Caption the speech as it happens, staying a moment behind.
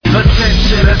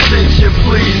Attention, attention,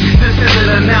 please. This is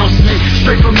an announcement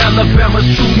straight from Alabama's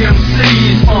true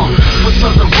MCs. For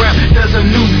Southern rap, there's a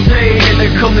new day, and they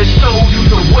come to show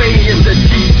you the way in the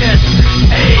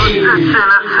DSA. Attention,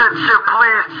 attention,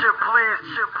 please.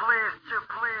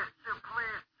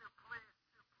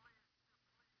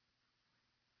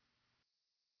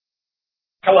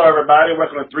 Hello, everybody.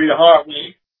 Welcome to 3 the Hard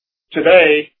Way.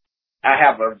 Today, I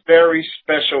have a very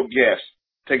special guest.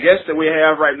 The guest that we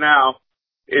have right now,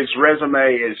 his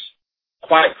resume is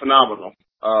quite phenomenal.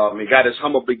 He got his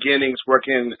humble beginnings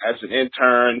working as an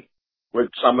intern with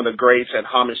some of the greats at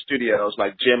Homage Studios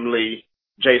like Jim Lee,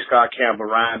 J. Scott Campbell,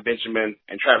 Ryan Benjamin,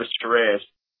 and Travis Therese.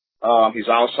 He's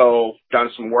also done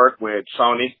some work with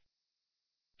Sony,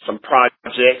 some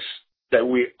projects that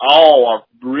we all are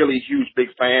really huge, big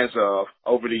fans of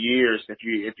over the years. If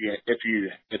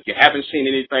you haven't seen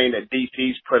anything that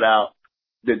DC's put out,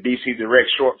 the DC Direct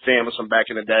short films from back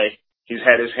in the day, he's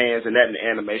had his hands in that in the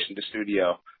animation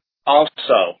studio.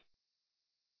 Also,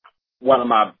 one of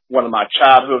my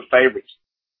childhood favorites,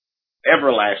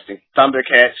 everlasting,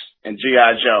 Thundercats and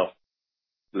G.I. Joe.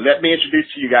 Let me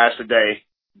introduce to you guys today,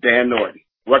 Dan Norton.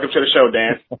 Welcome to the show,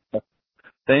 Dan.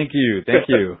 Thank you.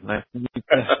 Nice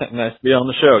to be on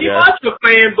the show, guys. He must have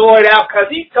fanboyed out because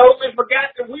he totally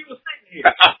forgot that we were sitting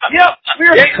here. Yep,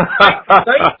 we're here.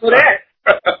 Thanks for that.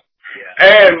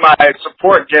 And my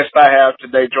support guest I have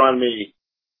today join me.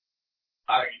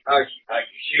 Are you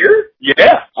sure?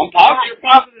 Yeah, I'm positive. You're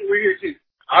positive we're here too.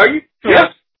 Are you?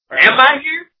 Yes. Am I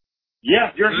here?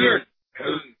 Yeah, you're here.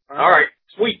 All right,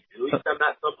 sweet. At least I'm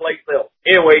not someplace else.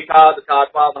 Anyway, Todd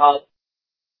Father,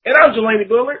 and I'm Jelani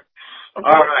Bullard. All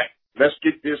right, let's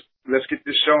get this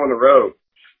show on the road.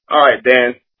 All right,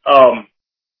 Dan.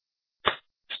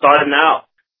 Starting out,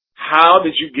 how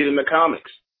did you get into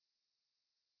comics?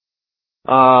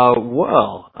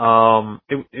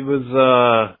 It was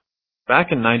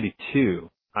back in '92.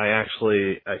 I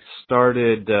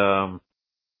started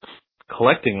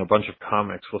collecting a bunch of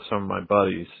comics with some of my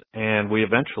buddies, and we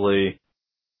eventually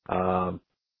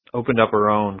opened up our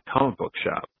own comic book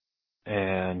shop.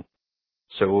 And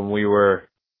so when we were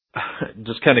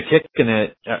just kind of kicking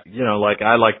it, like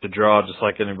I like to draw just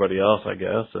like anybody else, I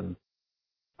guess. And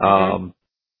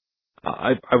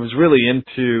I was really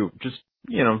into just,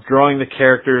 drawing the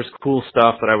characters, cool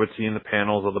stuff that I would see in the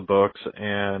panels of the books.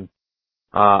 And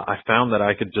I found that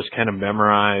I could just kind of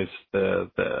memorize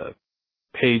the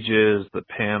pages, the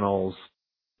panels,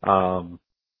 and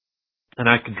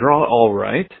I could draw all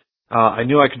right. I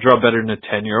knew I could draw better than a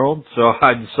 10-year-old, so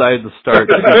I decided to start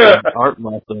teaching art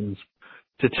lessons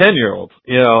to 10-year-olds.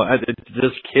 It's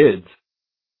just kids.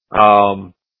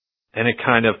 And it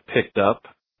kind of picked up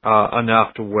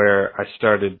enough to where I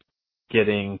started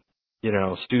getting,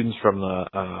 students from the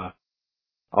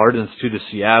Art Institute of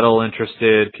Seattle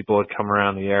interested. People would come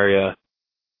around the area,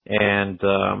 and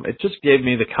it just gave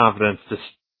me the confidence to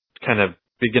kind of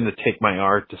begin to take my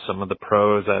art to some of the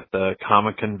pros at the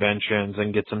comic conventions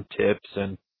and get some tips.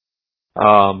 And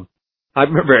I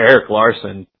remember Eric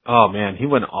Larson. Oh man, he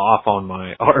went off on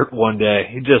my art one day.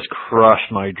 He just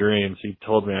crushed my dreams. He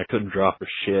told me I couldn't draw for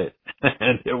shit,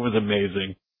 and it was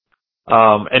amazing.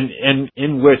 And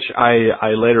in which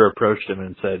I later approached him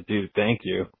and said, "Dude, thank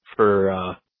you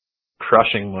for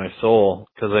crushing my soul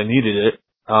because I needed it."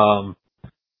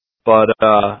 But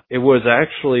it was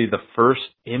actually the first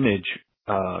Image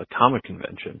comic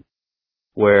convention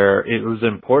where it was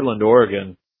in Portland,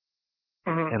 Oregon.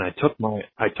 And I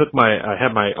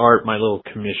had my art, my little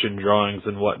commission drawings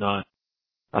and whatnot,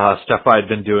 stuff I'd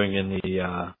been doing in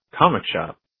the comic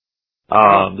shop.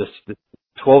 This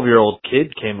 12-year-old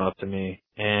kid came up to me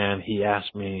and he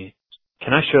asked me,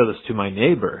 "Can I show this to my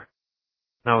neighbor?"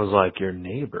 And I was like, "Your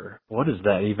neighbor? What does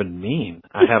that even mean?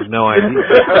 I have no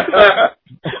idea."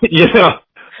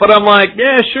 But I'm like,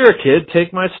 "Yeah, sure, kid,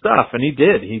 take my stuff." And he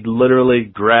did. He literally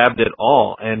grabbed it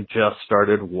all and just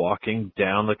started walking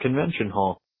down the convention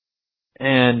hall.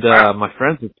 And my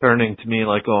friends are turning to me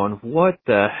like going, "What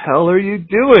the hell are you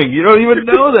doing? You don't even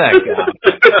know that guy."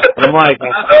 And I'm like,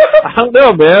 "I don't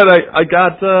know, man. I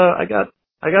got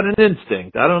an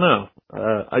instinct. I don't know.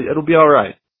 It'll be all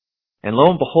right." And lo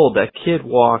and behold, that kid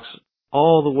walks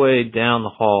all the way down the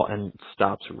hall and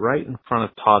stops right in front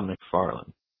of Todd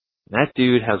McFarlane. That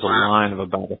dude has a line of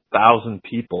about 1,000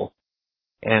 people,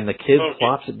 and the kid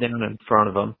plops it down in front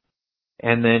of him,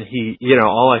 and then he,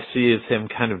 all I see is him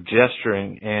kind of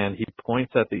gesturing, and he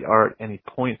points at the art, and he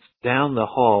points down the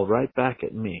hall right back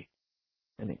at me,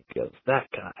 and he goes, "That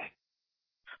guy."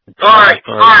 All right.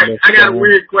 I got a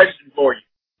weird question for you.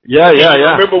 Yeah.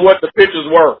 Remember what the pictures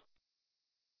were?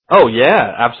 Oh,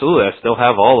 yeah, absolutely. I still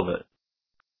have all of it.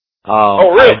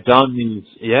 Oh, really? I'd done these,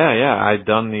 I'd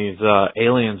done these,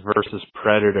 Aliens versus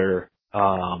Predator,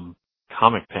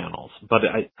 comic panels, but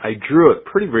I drew it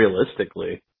pretty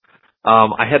realistically.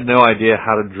 I had no idea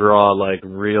how to draw like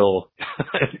real,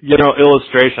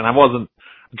 illustration.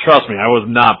 Trust me, I was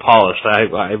not polished. I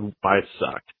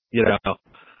sucked, but,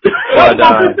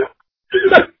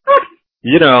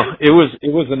 it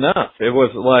was enough. It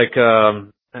was like,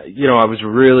 I was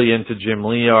really into Jim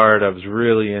Lee art. I was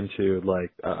really into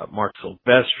like Mark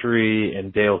Silvestri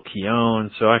and Dale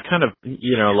Keown. So I kind of,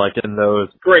 like in those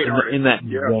great in that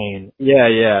vein.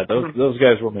 Yeah. Those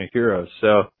guys were my heroes.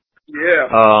 So Yeah.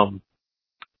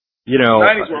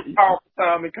 90s were a powerful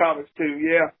time in comics too.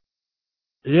 Yeah.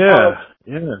 Yeah.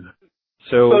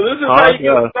 So this is how you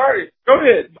get started. Go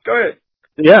ahead.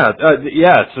 Yeah.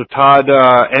 So Todd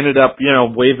ended up,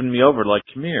 waving me over like,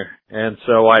 come here. And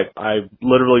so I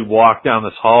literally walked down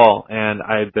this hall, and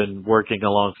I had been working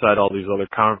alongside all these other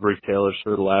comic retailers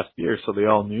for the last year, so they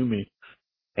all knew me.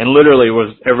 And literally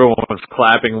everyone was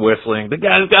clapping, whistling. The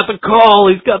guy's got the call.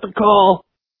 He's got the call.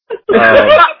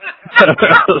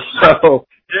 So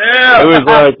it was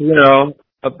like,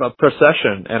 a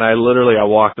procession. And I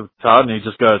walked up to Todd, and he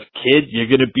just goes, "Kid, you're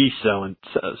gonna be selling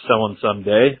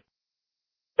someday.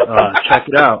 Check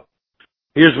it out.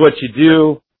 Here's what you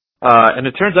do." And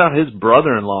it turns out his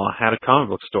brother-in-law had a comic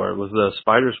book store. It was the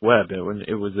Spider's Web. It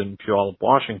was in Puyallup,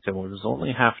 Washington, which was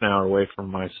only half an hour away from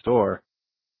my store.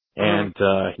 And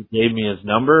he gave me his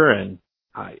number, and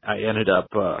I ended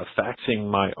up faxing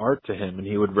my art to him, and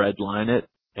he would redline it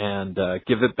and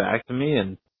give it back to me.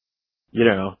 And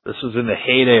this was in the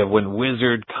heyday of when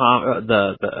Wizard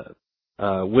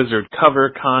Wizard cover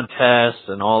contests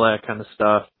and all that kind of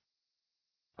stuff.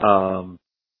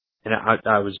 And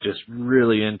I was just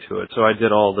really into it. So I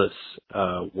did all this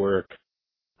work,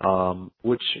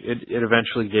 which it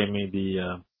eventually gave me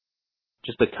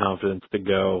just the confidence to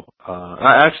go.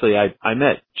 I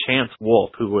met Chance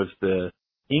Wolf, who was the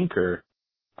inker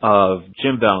of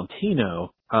Jim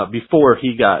Valentino, before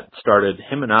he got started.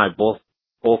 Him and I both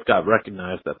got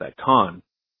recognized at that con.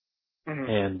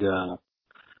 And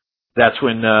that's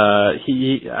when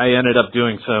I ended up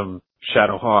doing some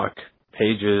Shadowhawk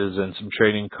pages and some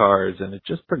trading cards, and it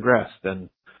just progressed. And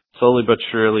slowly but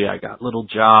surely, I got little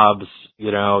jobs,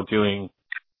 doing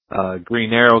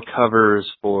Green Arrow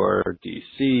covers for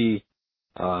DC,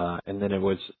 and then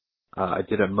I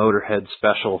did a Motorhead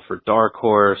special for Dark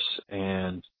Horse.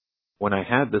 And when I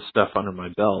had this stuff under my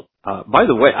belt, by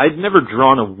the way, I'd never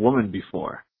drawn a woman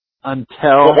before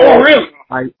until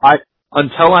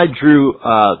until I drew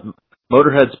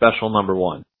Motorhead special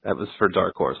 #1. That was for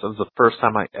Dark Horse. That was the first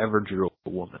time I ever drew a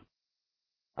woman.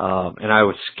 And I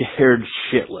was scared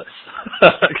shitless. I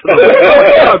was like, oh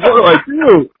my God, what do I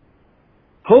do?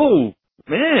 Oh,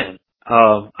 man.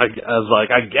 I was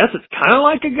like, I guess it's kind of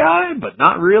like a guy, but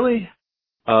not really.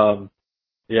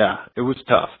 Yeah, it was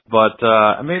tough, but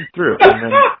I made it through. And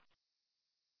then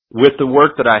with the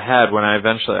work that I had, when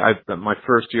my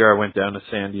first year I went down to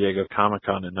San Diego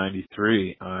Comic-Con in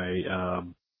 '93,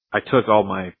 I took all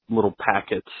my little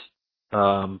packets,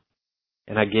 and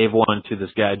I gave one to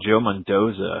this guy, Joe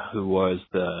Mendoza, who was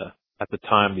at the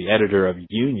time, the editor of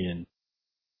Union,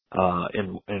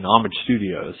 in Homage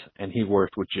Studios, and he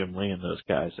worked with Jim Lee and those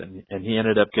guys, and he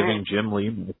ended up giving Jim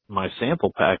Lee my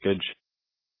sample package.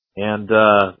 And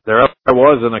there I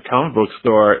was in a comic book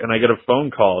store, and I get a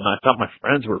phone call, and I thought my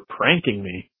friends were pranking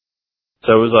me.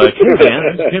 So it was like, "Hey man,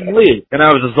 it's Jim Lee," and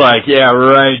I was just like, "Yeah,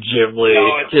 right, Jim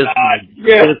Lee, kiss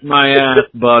my ass,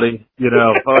 buddy,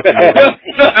 fuck you."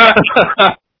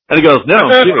 And he goes, "No, I'm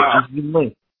serious, it's Jim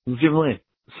Lee, it's Jim Lee."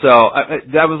 So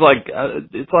that was like,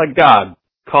 it's like God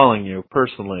calling you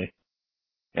personally,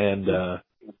 and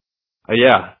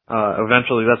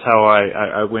eventually that's how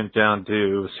I went down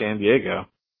to San Diego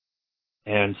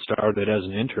and started as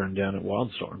an intern down at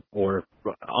Wildstorm, or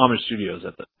Homage Studios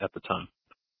at the time.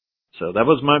 So that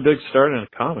was my big start in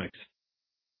comics.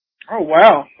 Oh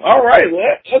wow! All right, well,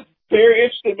 that's very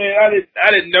interesting, man.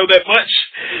 I didn't know that much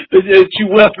that you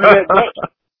went through that much.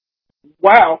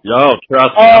 Wow. Yo,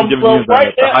 trust me, I'm giving you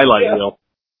the highlight reel.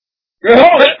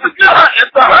 Oh, it's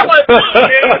the highlight reel,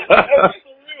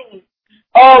 man.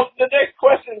 That's the next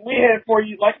question we had for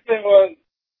you, like I said,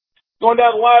 going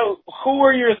down the line, who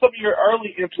were some of your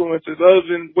early influences, other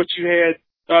than what you had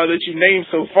that you named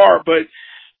so far? But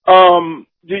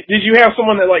did you have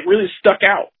someone that like really stuck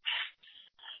out?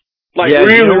 Like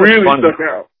really stuck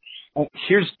out.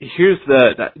 Here's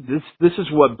this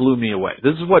is what blew me away.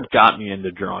 This is what got me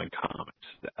into drawing comics.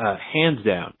 Hands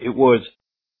down, it was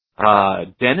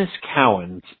Dennis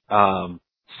Cowan's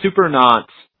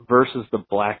Supernauts versus the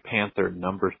Black Panther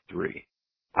 #3.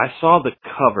 I saw the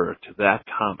cover to that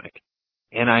comic,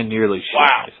 and I nearly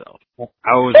shit myself.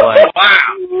 I was like,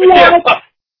 wow.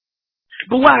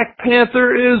 Black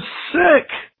Panther is sick!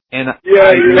 And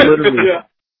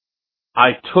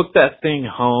I took that thing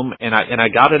home, and I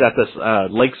got it at this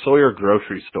Lake Sawyer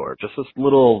grocery store, just this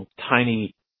little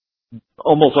tiny,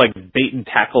 almost like bait and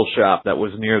tackle shop that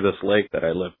was near this lake that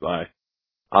I lived by.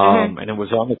 And it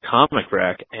was on the comic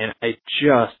rack, and it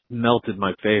just melted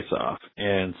my face off.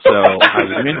 And so I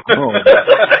went home,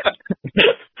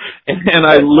 and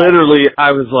I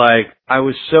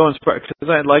was so inspired, because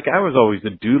I was always a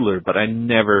doodler, but I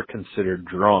never considered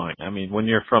drawing. I mean, when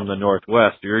you're from the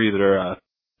Northwest, you're either a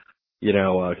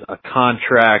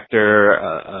contractor,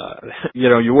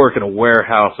 you work in a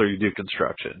warehouse, or you do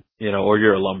construction, or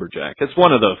you're a lumberjack. It's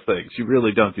one of those things. You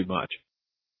really don't do much.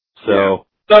 So. Yeah.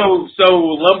 So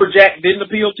lumberjack didn't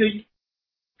appeal to you?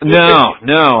 No,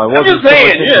 I wasn't. I'm just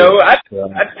saying, I'd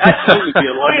totally be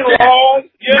a lumberjack.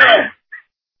 Yeah.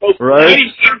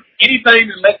 Right? Anything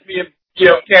that lets me,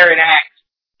 carry an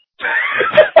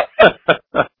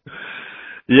axe.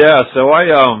 Yeah, so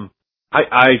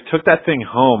I took that thing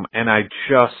home, and I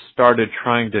just started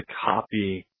trying to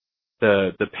copy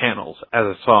the panels as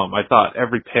I saw them. I thought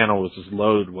every panel was just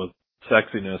loaded with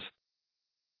sexiness.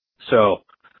 So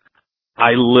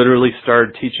I literally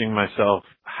started teaching myself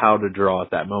how to draw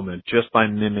at that moment just by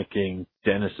mimicking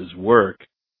Dennis's work.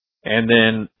 And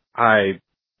then I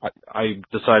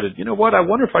decided, you know what, I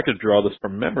wonder if I could draw this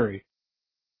from memory.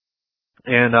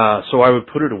 And so I would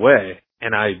put it away,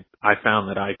 and I found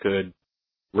that I could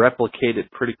replicate it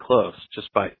pretty close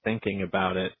just by thinking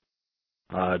about it,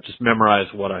 just memorize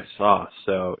what I saw.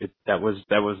 So that was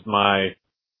my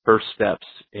first steps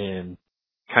in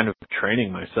kind of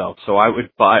training myself. So I would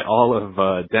buy all of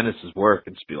Dennis's work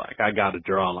and just be like, I got to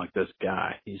draw like this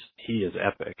guy. He is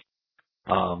epic.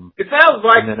 It sounds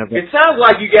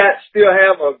like you guys still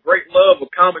have a great love of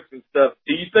comics and stuff.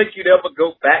 Do you think you'd ever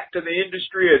go back to the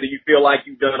industry, or do you feel like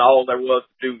you've done all there was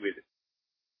to do with it?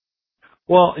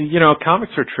 Well,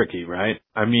 comics are tricky, right?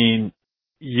 I mean,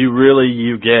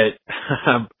 you get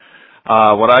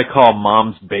what I call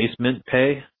mom's basement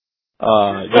pay.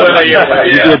 You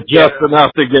get just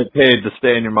enough to get paid to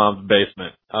stay in your mom's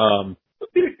basement. I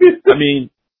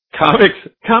mean,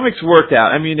 comics worked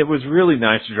out. I mean, it was really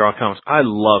nice to draw comics. I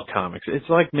love comics. It's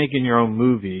like making your own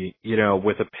movie,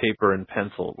 with a paper and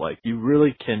pencil. Like, you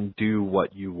really can do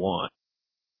what you want.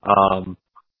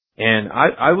 And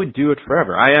I would do it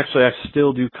forever. I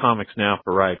still do comics now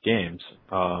for Riot Games.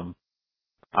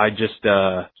 I just,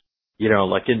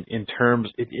 like in terms,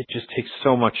 it just takes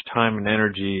so much time and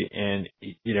energy, and,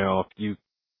 if you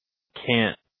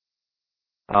can't,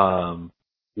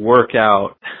 work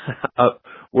out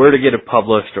where to get it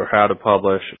published or how to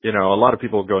publish, a lot of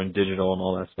people are going digital and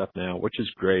all that stuff now, which is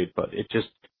great, but it just,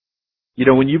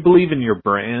 when you believe in your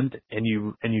brand and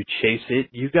you chase it,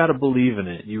 you got to believe in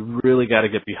it. You really got to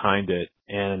get behind it.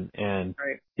 And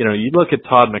right. You look at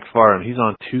Todd McFarlane, he's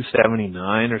on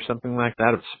 279 or something like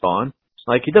that of Spawn.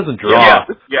 Like, he doesn't draw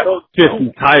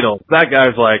 50 titles. That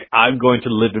guy's like, I'm going to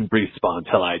live and breathe Spawn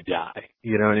till I die.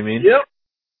 You know what I mean? Yep.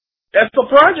 That's the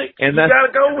project. And you got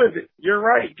to go with it. You're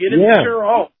right. Get it to your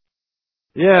all.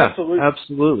 Yeah,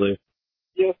 absolutely.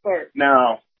 Yes, sir.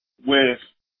 Now,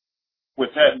 with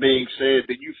that being said,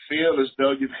 do you feel as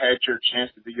though you've had your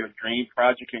chance to do your dream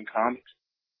project in comics?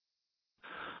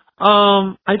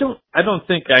 I don't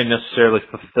think I necessarily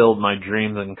fulfilled my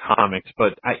dreams in comics,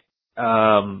 but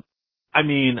I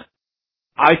mean,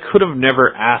 I could have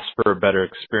never asked for a better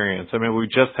experience. I mean, we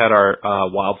just had our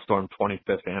Wildstorm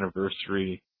 25th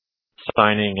anniversary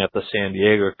signing at the San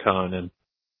Diego Con, and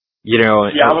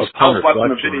I was watching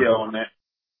the video on that.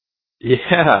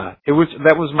 Yeah,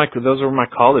 those were my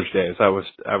college days. I was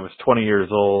 20 years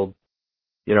old.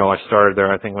 I started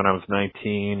there I think when I was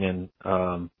 19, and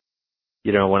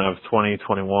when I was 20,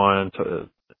 21 to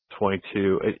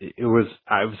 22,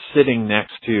 I was sitting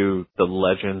next to the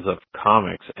legends of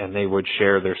comics, and they would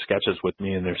share their sketches with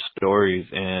me and their stories,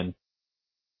 and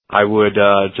I would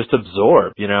just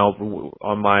absorb.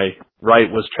 On my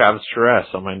right was Travis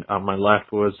Charest, on my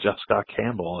left was Jeff Scott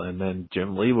Campbell, and then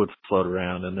Jim Lee would float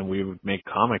around, and then we would make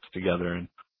comics together. And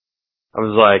I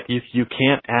was like, you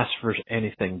can't ask for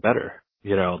anything better.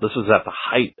 This was at the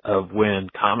height of when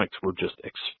comics were just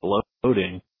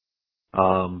exploding.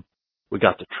 We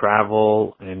got to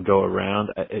travel and go around.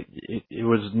 It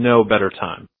was no better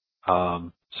time.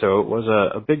 So it was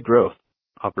a big growth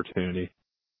opportunity.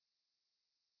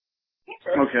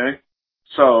 Okay.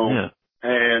 So, yeah.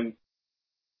 And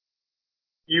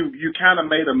you kind of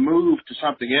made a move to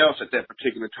something else at that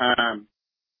particular time.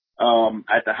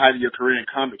 At the height of your career in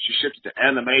comics, you shifted to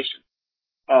animation.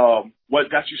 What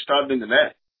got you started into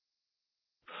that?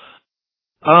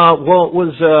 Well, it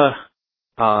was,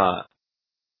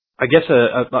 I guess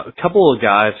a couple of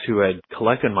guys who had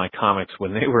collected my comics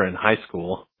when they were in high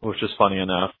school, which is funny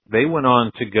enough. They went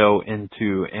on to go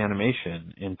into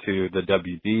animation, into the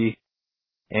WB,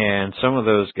 and some of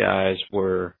those guys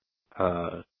were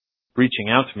reaching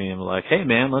out to me and were like, "Hey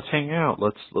man, let's hang out.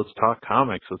 Let's talk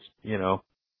comics. Let's,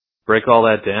 break all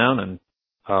that down and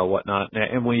whatnot."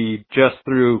 And we just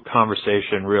through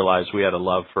conversation realized we had a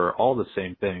love for all the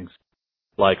same things.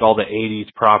 Like all the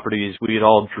 80s properties, we had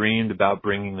all dreamed about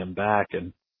bringing them back,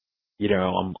 and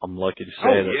I'm lucky to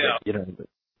say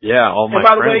that all my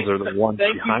friends are the ones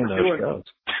behind those shows.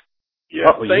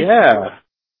 Yeah,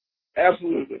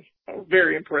 absolutely. I'm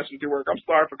very impressed with your work. I'm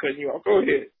sorry for cutting you off. Go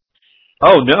ahead.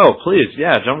 Oh no, please,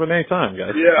 jump in any time,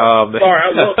 guys. Yeah, sorry,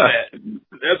 I love that.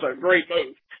 That's a great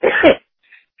move.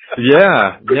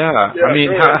 yeah. I mean,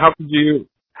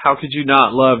 how could you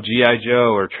not love G.I.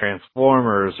 Joe or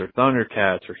Transformers or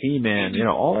Thundercats or He-Man?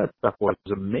 All that stuff was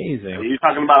amazing. You're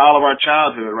talking about all of our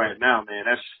childhood right now, man.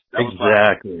 That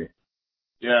exactly.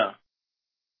 Yeah.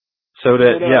 So we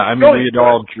had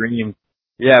all dreamed.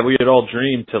 Yeah, we had all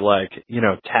dreamed to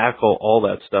tackle all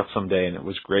that stuff someday, and it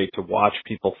was great to watch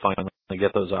people finally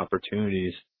get those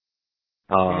opportunities.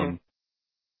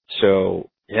 So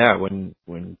yeah, when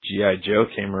G.I. Joe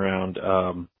came around,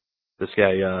 this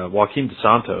guy, Joaquin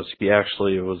DeSantos, he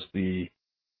actually was the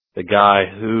guy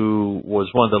who was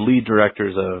one of the lead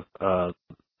directors of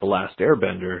The Last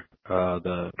Airbender,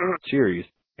 the series,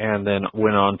 and then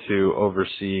went on to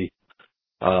oversee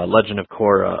Legend of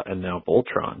Korra and now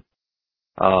Voltron.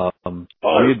 Wow. I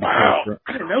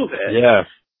didn't know that.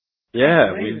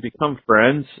 Yeah, we've become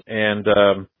friends, and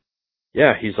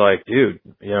he's like, dude,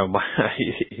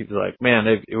 he's like, man,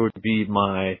 it would be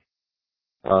my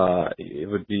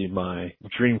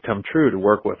dream come true to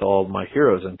work with all of my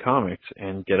heroes in comics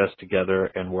and get us together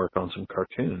and work on some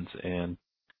cartoons. And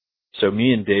so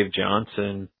me and Dave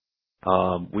Johnson,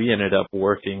 we ended up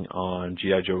working on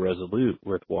G.I. Joe Resolute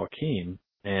with Joaquin,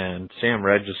 and Sam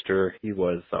Register, he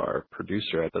was our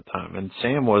producer at the time. And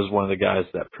Sam was one of the guys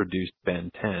that produced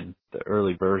Ben 10, the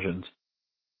early versions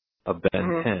of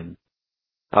Ben 10.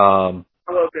 I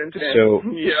love Ben 10. So,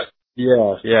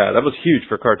 yeah, that was huge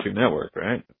for Cartoon Network,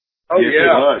 right? Oh,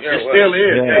 yeah. It still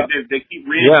is. Yeah. They keep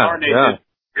reincarnating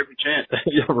every chance.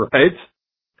 Yeah, right?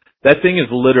 That thing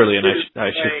is literally, and I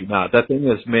should not, that thing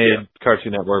has made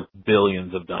Cartoon Network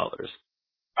billions of dollars.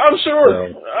 I'm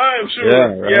sure. So, I'm sure.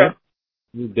 Yeah, right? Yeah.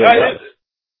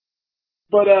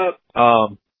 But,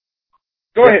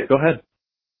 go ahead. Go ahead.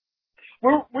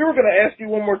 We were going to ask you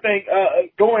one more thing.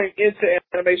 Going into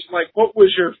animation, what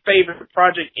was your favorite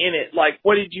project in it?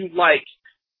 What did you like,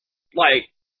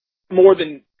 more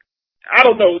than, I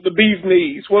don't know, the bee's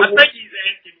knees? I think he's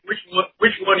asking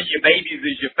which one of your babies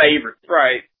is your favorite.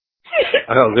 Right.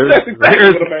 Oh,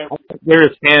 there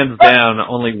is hands down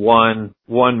only one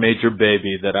major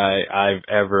baby that I've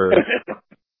ever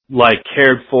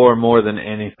cared for more than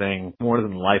anything, more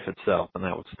than life itself, and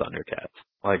that was Thundercats.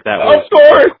 That was, of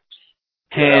course,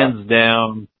 hands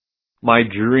down, my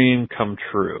dream come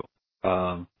true.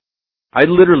 I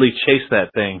literally chased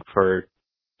that thing for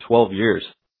 12 years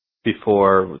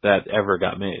before that ever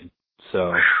got made.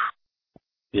 So,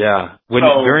 yeah,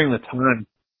 during the time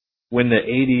when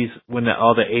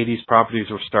all the 80s properties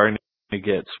were starting to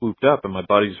get swooped up, and my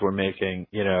buddies were making,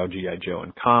 G.I. Joe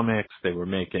and comics, they were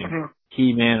making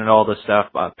He-Man and all this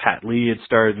stuff. Pat Lee had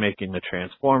started making the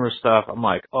Transformers stuff. I'm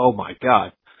like, oh my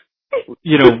god,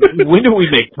 when do we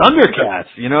make Thundercats?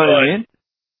 You know what I mean?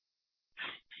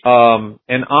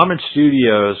 And Homage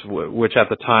Studios, which at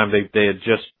the time they had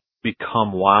just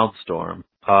become Wildstorm.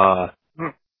 I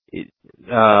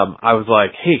was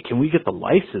like, hey, can we get the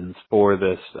license for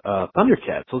this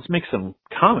Thundercats? Let's make some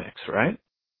comics, right?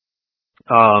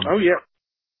 Oh yeah.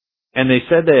 And they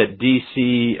said that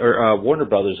DC or Warner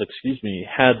Brothers,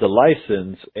 had the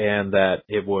license, and that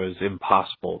it was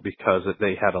impossible because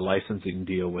they had a licensing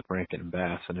deal with Rankin and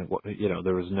Bass, and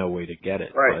there was no way to get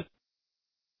it. Right. But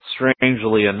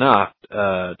strangely enough,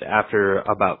 after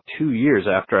about 2 years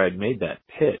after I'd made that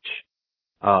pitch,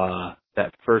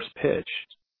 that first pitch,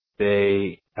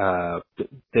 they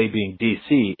being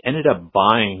DC ended up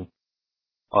buying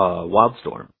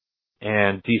Wildstorm,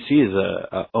 and DC is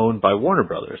owned by Warner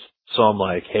Brothers. So I'm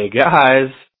like, hey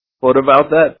guys, what about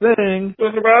that thing?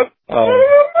 What about?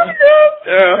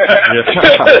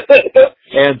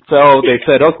 And so they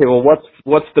said, okay, well,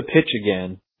 what's the pitch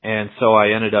again? And so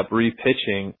I ended up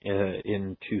repitching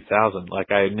in 2000.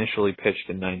 I initially pitched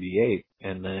in '98,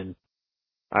 and then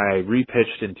I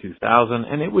repitched in 2000,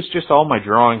 and it was just all my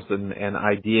drawings and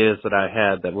ideas that I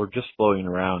had that were just floating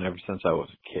around ever since I was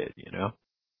a kid, you know?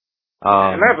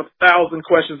 And I have 1,000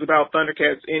 questions about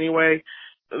Thundercats anyway.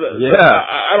 Yeah.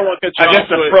 I don't want to cut you I guess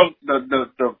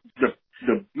off.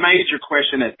 the major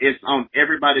question that is on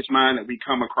everybody's mind that we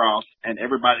come across, and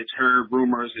everybody's heard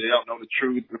rumors, and they don't know the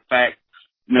truth, the fact.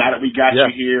 Now that we got you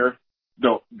here,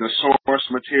 the source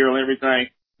material, everything,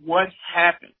 what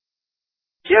happened?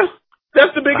 Yeah,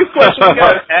 that's the biggest question we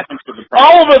got. What happened to the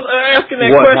All of us are asking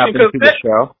that what question happened to the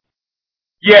show?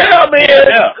 Yeah, man,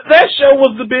 that show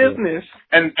was the business.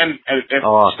 And if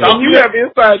you have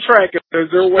inside track.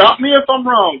 Stop me if I'm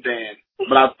wrong, Dan,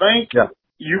 but I think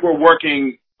you were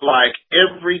working like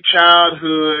every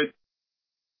childhood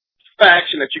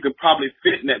faction that you could probably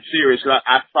fit in that series.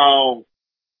 I saw.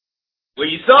 Well,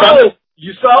 you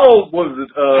saw was it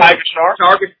Tiger Shark?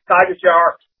 Tiger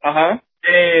Shark.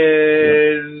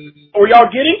 And were y'all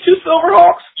getting to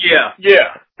Silverhawks?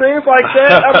 Yeah. Things like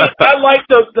that. I mean, I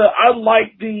like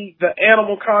the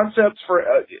animal concepts for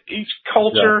each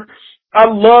culture. Yeah. I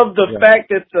love the fact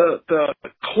that the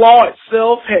claw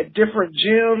itself had different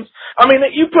gems. I mean,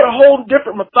 you put a whole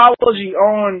different mythology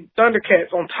on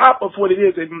Thundercats on top of what it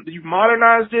is, and you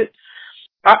modernized it.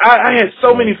 I had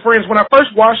so many friends. When I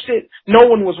first watched it, no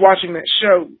one was watching that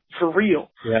show for real.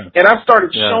 Yeah. And I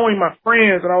started showing my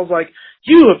friends, and I was like,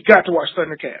 you have got to watch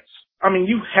Thundercats. I mean,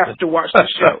 you have to watch the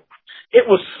show. It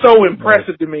was so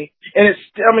impressive to me. And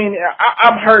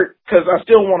I'm hurt because I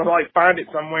still want to, find it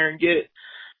somewhere and get it.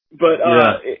 But,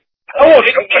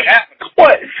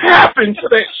 what happened to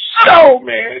that show,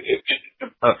 man?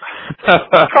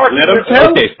 Let him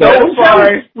tell me. So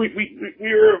sorry.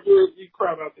 We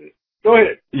cry about this. Go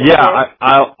ahead. Yeah,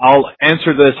 I'll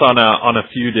answer this on a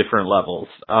few different levels.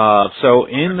 So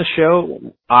in the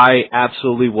show, I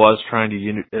absolutely was trying to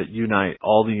unite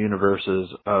all the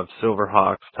universes of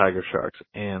Silverhawks, Tiger Sharks,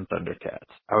 and Thundercats.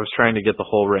 I was trying to get the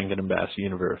whole Rankin and Bass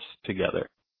universe together.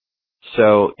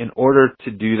 So in order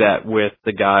to do that with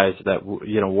the guys that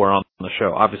were on the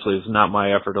show, obviously it's not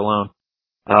my effort alone.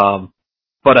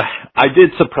 But I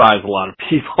did surprise a lot of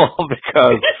people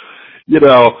because.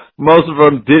 Most of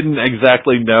them didn't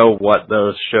exactly know what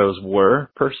those shows were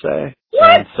per se. What?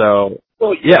 And so,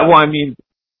 I mean,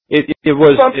 it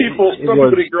was. Some people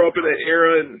didn't grow up in that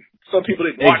era, and some people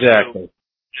didn't watch exactly.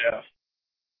 Them.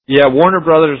 Yeah, Warner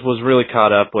Brothers was really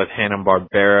caught up with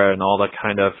Hanna-Barbera and all that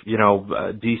kind of,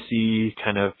 DC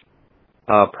kind of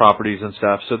properties and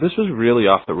stuff. So this was really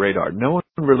off the radar. No one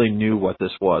really knew what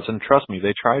this was, and trust me,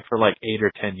 they tried for 8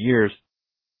 or 10 years.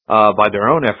 By their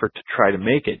own effort to try to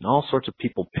make it, and all sorts of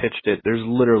people pitched it. There's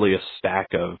literally a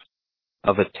stack of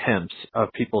attempts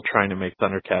of people trying to make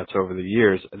Thundercats over the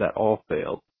years that all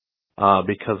failed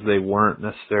because they weren't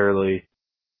necessarily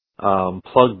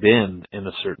plugged in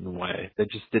a certain way. They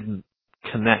just didn't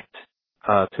connect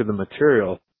to the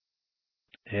material.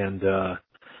 And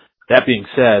that being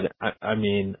said,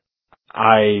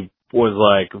 I was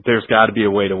like, there's got to be a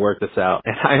way to work this out.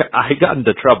 And I got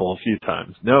into trouble a few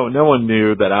times. No one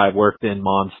knew that I worked in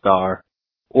Monstar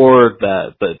or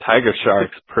that the Tiger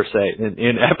Sharks per se.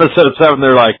 In episode 7,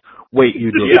 they're like, wait,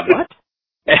 you did what?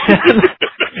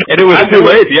 And it was too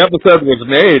late. The episode was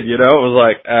made, It was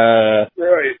like,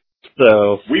 right.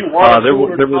 So we wanted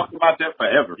to talk about that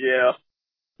forever. Yeah.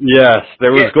 Yes,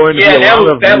 there was going to be a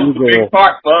lot of that was the big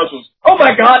part for us was, oh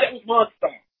my God, that was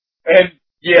Monstar. And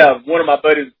one of my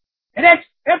buddies, and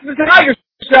that's the Tiger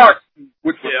Shark,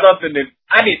 which was something that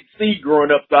I didn't see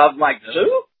growing up, so I was like,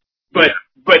 who? But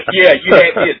you had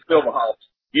me at Silverhawks.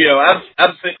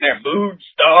 I'm sitting there,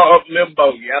 Moonstar,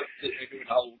 Limbo. I'm sitting there doing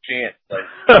the whole chant. So,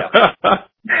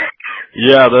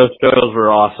 yeah, those shows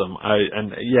were awesome.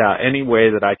 Any way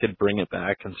that I could bring it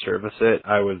back and service it,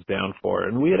 I was down for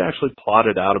it. And we had actually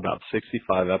plotted out about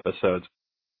 65 episodes.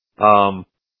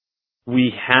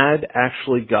 We had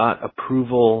actually got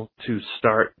approval to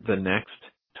start the next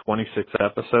 26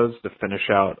 episodes to finish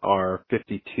out our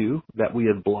 52 that we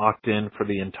had blocked in for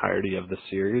the entirety of the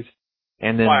series.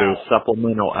 And then the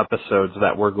supplemental episodes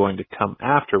that were going to come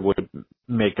after would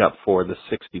make up for the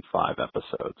 65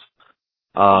 episodes.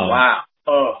 Wow.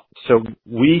 So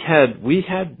we had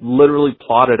literally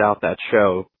plotted out that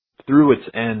show through its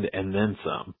end and then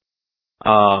some.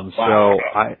 So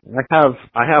I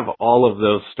have all of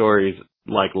those stories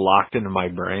locked into my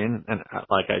brain, and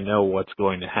I know what's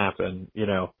going to happen.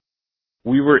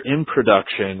 We were in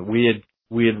production. We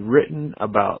had written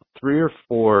about 3 or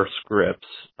 4 scripts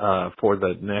for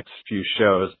the next few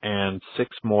shows, and 6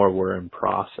 more were in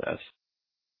process.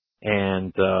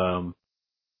 And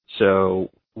so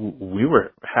we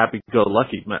were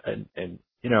happy-go-lucky, and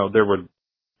there were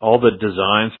all the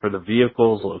designs for the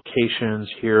vehicles, locations,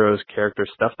 heroes,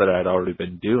 characters, stuff that I'd already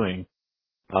been doing,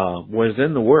 was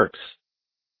in the works.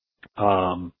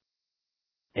 And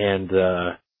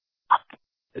at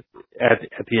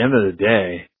the end of the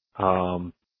day,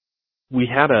 we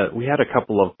had a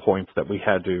couple of points that we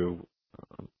had to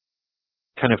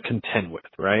kind of contend with,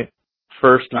 right?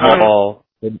 First of all,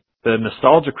 the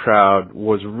nostalgia crowd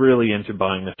was really into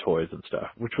buying the toys and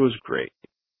stuff, which was great.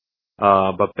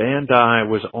 But Bandai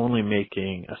was only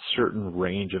making a certain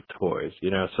range of toys,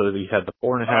 you know, so you had the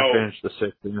 4.5 inch, the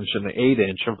 6 inch, and the 8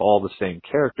 inch of all the same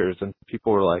characters, and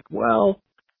people were like, well,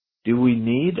 do we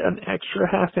need an extra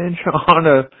 1/2 inch on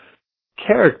a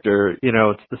character? You know,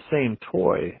 it's the same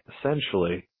toy,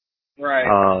 essentially. Right.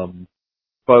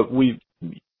 But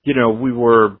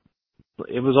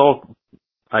it was all,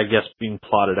 I guess, being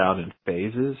plotted out in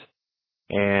phases,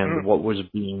 and what was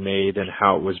being made and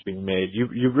how it was being made.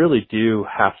 You really do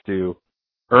have to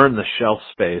earn the shelf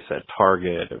space at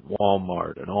Target and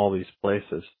Walmart and all these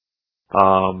places.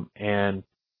 And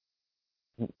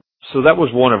so that was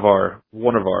one of our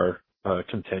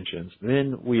contentions.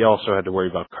 Then we also had to worry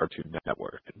about Cartoon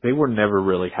Network. They were never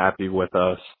really happy with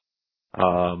us.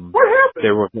 What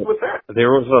happened with that?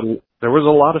 There was a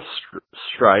lot of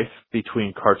strife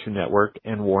between Cartoon Network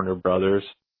and Warner Brothers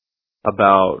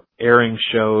about airing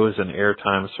shows and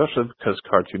airtime, especially because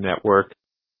Cartoon Network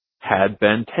had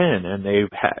Ben 10 and they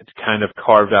had kind of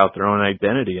carved out their own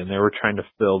identity, and they were trying to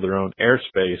fill their own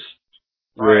airspace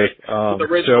with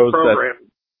original programming.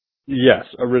 Yes,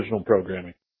 original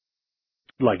programming,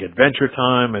 like Adventure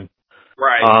Time and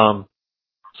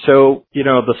so, you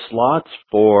know, the slots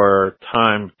for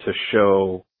time to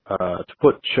show, to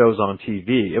put shows on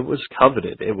TV, it was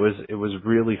coveted. It was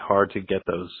really hard to get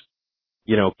those,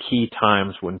 you know, key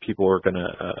times when people were going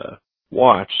to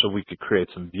watch, so we could create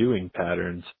some viewing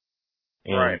patterns.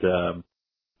 And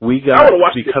we got, I would have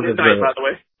watched because it of midnight, by the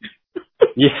way.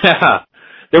 Yeah,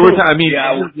 there were. I mean,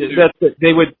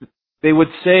 they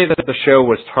would say that the show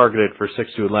was targeted for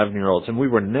 6 to 11-year-olds, and we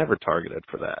were never targeted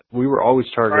for that. We were always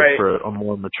targeted for a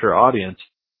more mature audience.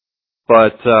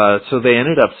 But so they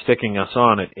ended up sticking us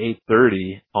on at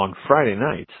 8:30 on Friday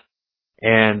nights,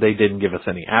 and they didn't give us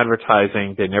any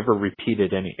advertising. They never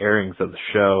repeated any airings of the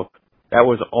show. That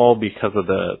was all because of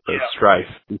the strife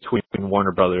between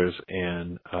Warner Brothers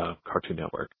and Cartoon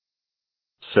Network.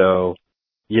 So,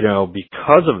 you know,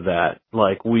 because of that,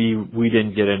 like we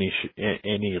didn't get any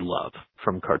love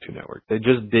from Cartoon Network. They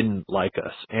just didn't like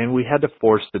us, and we had to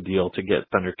force the deal to get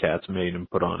Thundercats made and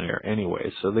put on air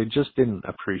anyway. So they just didn't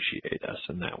appreciate us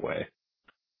in that way.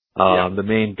 The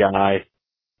main guy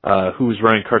who was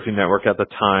running Cartoon Network at the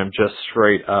time just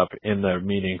straight up in the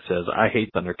meeting says, "I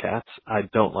hate Thundercats.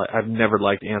 I've never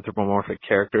liked anthropomorphic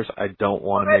characters. I don't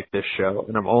want to make this show,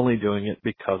 and I'm only doing it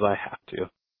because I have to."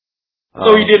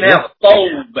 So he didn't have a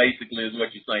soul, basically, is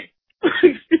what you're saying.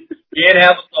 He didn't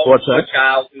have a soul. What's that?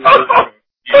 Childhood.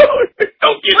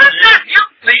 Don't get it. That's him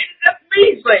saying it. That's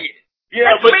me saying it.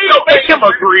 Yeah, but don't make him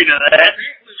agree to that.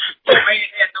 The man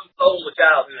had no soul of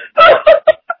childhood.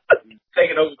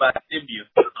 Taken over by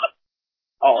symbiote.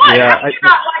 Oh, yeah. How do you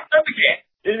not like Thundercats?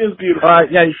 It is beautiful.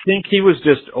 Yeah, I think he was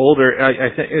just older. I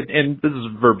think, and this is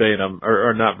verbatim,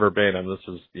 or not verbatim. This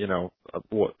is, you know,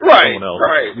 what someone else,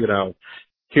 you know.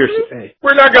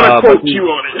 We're not going to quote you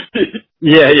on it.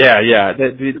 Yeah.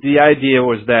 The idea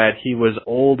was that he was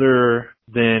older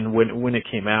than when it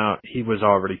came out. He was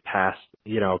already past,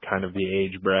 you know, kind of the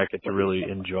age bracket to really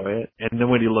enjoy it. And then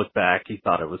when he looked back, he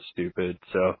thought it was stupid.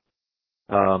 So,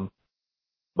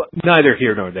 but neither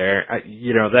here nor there.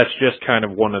 You know, that's just kind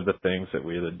of one of the things that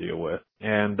we had to deal with.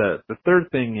 And the third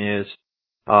thing is,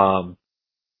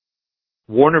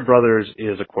 Warner Brothers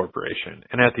is a corporation,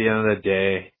 and at the end of the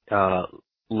day,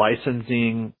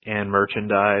 licensing and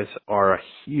merchandise are a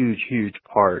huge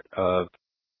part of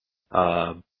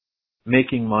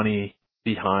making money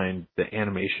behind the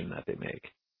animation that they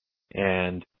make.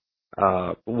 And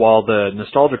while the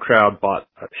nostalgia crowd bought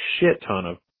a shit ton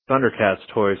of Thundercats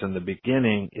toys in the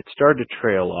beginning, it started to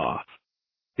trail off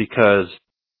because,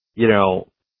 you know,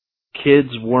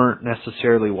 kids weren't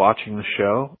necessarily watching the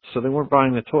show, so they weren't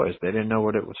buying the toys. They didn't know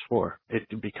what it was for.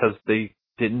 Because they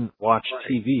didn't watch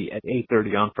TV at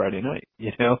 8:30 on Friday night.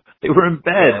 You know, they were in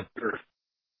bed.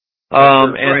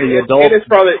 And the adults, and it's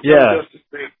probably Young Justice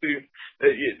thing too.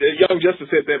 The Young Justice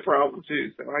had that problem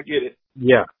too, so I get it.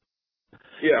 Yeah.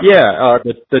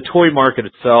 The toy market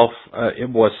itself, it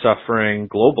was suffering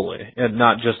globally, and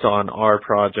not just on our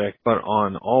project, but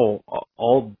on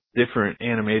all different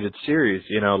animated series.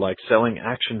 You know, like selling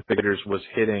action figures was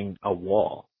hitting a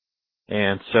wall.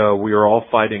 And so we were all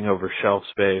fighting over shelf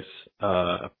space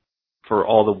for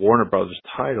all the Warner Brothers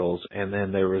titles, and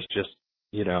then there was just,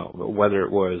 you know, whether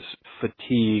it was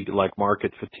fatigue, like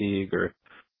market fatigue, or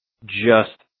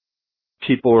just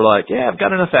people were like, yeah, I've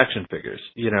got enough action figures,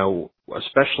 you know,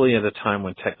 especially at a time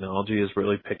when technology is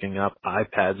really picking up,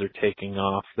 iPads are taking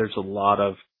off. There's a lot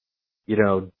of, you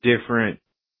know, different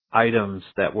items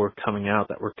that were coming out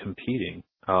that were competing,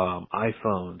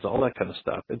 iPhones, all that kind of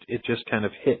stuff. It just kind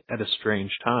of hit at a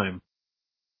strange time.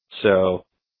 So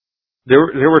there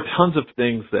were tons of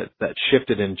things that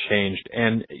shifted and changed.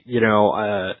 And, you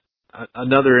know,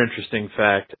 another interesting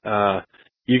fact,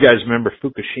 you guys remember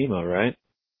Fukushima, right?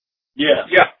 Yeah.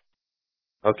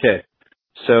 Okay.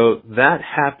 So that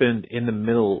happened in the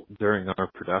middle during our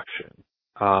production.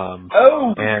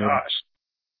 Oh my gosh.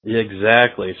 Yeah,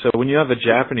 exactly. So when you have a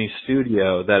Japanese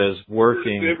studio that is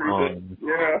working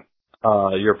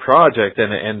on your project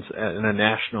and a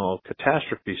national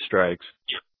catastrophe strikes,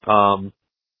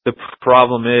 the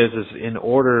problem is in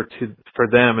order for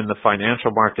them in the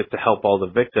financial market to help all the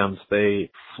victims, they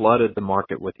flooded the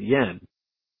market with yen,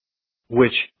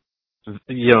 which,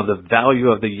 you know, the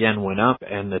value of the yen went up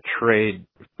and the trade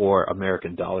for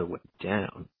American dollar went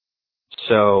down.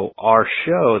 So our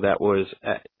show that was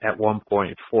at one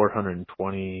point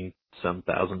 $420 some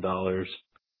thousand per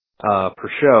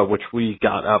show, which we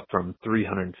got up from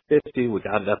 $350, we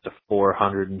got it up to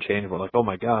 $400 and change. We're like, oh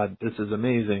my God, this is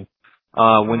amazing.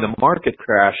 When the market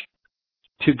crashed,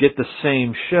 to get the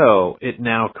same show, it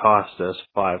now costs us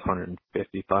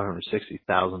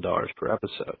 $560,000 per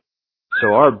episode.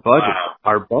 So our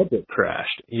budget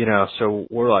crashed, you know, so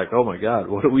we're like, oh my God,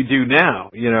 what do we do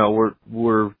now? You know,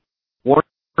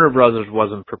 Warner Brothers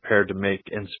wasn't prepared to make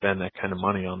and spend that kind of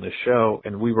money on this show,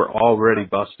 and we were already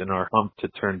busting our hump to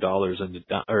turn dimes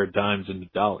into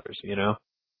dollars, you know?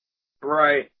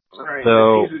 Right.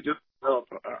 So,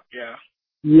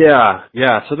 yeah.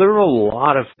 Yeah. So there were a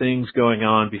lot of things going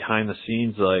on behind the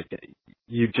scenes, like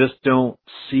you just don't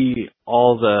see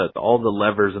all the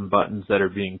levers and buttons that are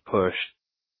being pushed.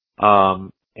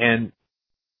 And,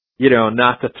 you know,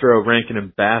 not to throw Rankin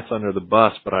and Bass under the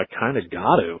bus, but I kind of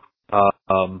got to.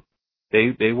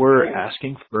 They were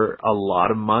asking for a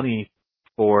lot of money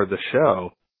for the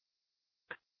show.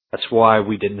 That's why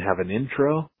we didn't have an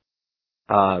intro,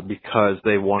 because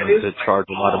they wanted to charge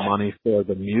a lot of money for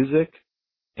the music.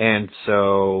 And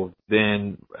so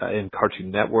then in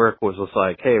Cartoon Network was just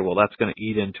like, hey, well, that's going to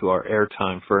eat into our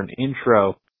airtime for an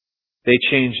intro. They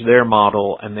changed their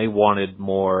model and they wanted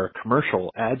more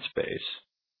commercial ad space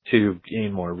to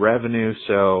gain more revenue.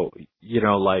 So, you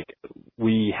know, like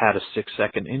we had a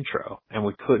 6-second intro and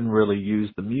we couldn't really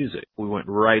use the music. We went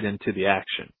right into the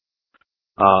action.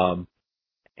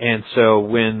 And so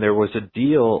when there was a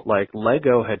deal, like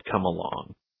Lego had come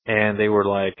along and they were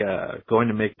like, going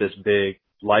to make this big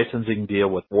licensing deal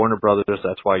with Warner Brothers.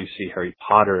 That's why you see Harry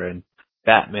Potter and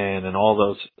Batman and all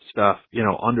those stuff, you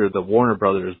know, under the Warner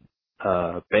Brothers,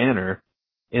 banner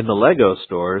in the Lego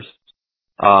stores.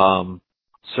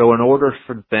 So in order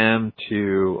for them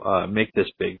to make this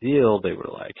big deal, they were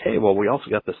like, hey, well, we also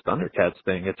got this Thundercats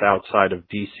thing. It's outside of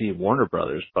DC Warner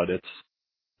Brothers, but it's,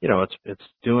 you know, it's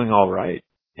doing all right.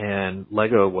 And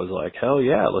Lego was like, hell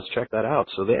yeah, let's check that out.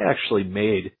 So they actually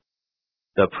made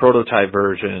the prototype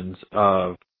versions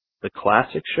of the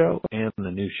classic show and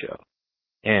the new show.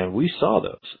 And we saw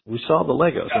those. We saw the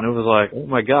Legos, and it was like, oh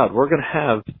my God, we're going to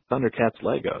have Thundercats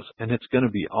Legos, and it's going to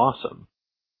be awesome.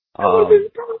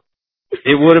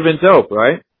 It would have been dope,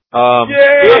 right? I'm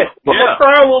gonna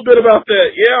cry a little bit about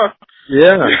that.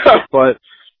 Yeah.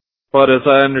 But as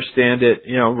I understand it,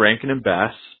 you know, Rankin and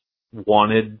Bass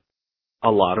wanted a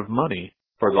lot of money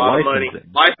for the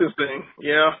licensing. Licensing,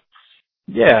 yeah.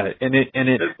 Yeah, and it you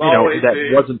know, that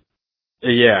wasn't,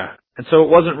 yeah. And so it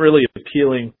wasn't really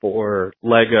appealing for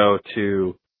Lego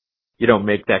to, you know,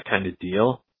 make that kind of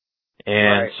deal.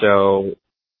 And so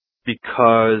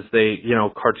because they, you know,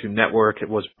 Cartoon Network, it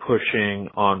was pushing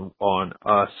on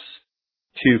us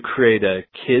to create a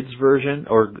kids version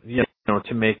or, you know,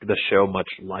 to make the show much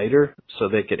lighter so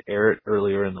they could air it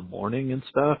earlier in the morning and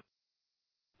stuff.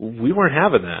 We weren't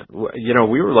having that. You know,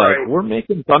 we were like, we're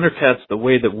making Thundercats the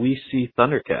way that we see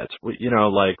Thundercats. You know,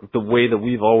 like the way that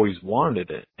we've always wanted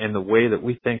it and the way that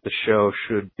we think the show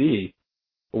should be.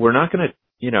 We're not going to,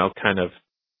 you know, kind of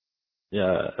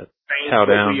cow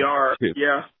down. We are,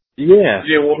 Yeah,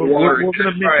 we're going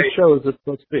to make the show as it's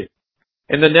supposed to be.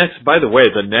 And by the way,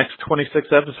 the next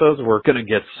 26 episodes were going to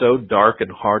get so dark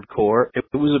and hardcore. It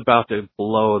was about to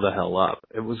blow the hell up.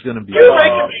 It was going to be. You're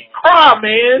making me cry,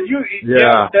 man.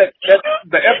 That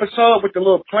the episode with the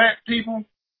little plant people.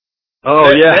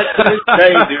 Oh yeah. That to this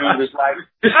day, dude, is like,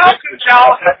 how could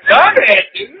y'all have done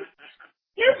that, dude?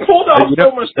 You pulled saw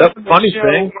so much stuff in the funny show.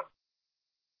 thing,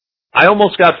 I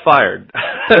almost got fired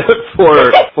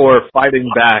for fighting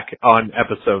back on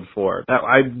episode 4. That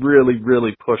I really,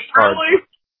 really pushed hard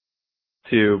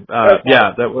to. I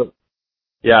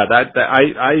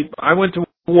went to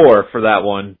war for that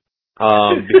one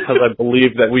because I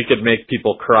believed that we could make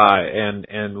people cry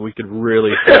and we could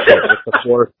really hit it with the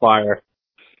forest fire.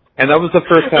 And that was the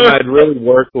first time I'd really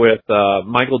worked with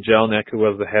Michael Jelnick, who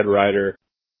was the head writer.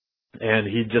 And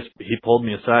he pulled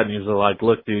me aside and he was like,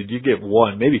 "Look, dude, you get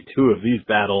 1, maybe 2 of these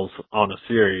battles on a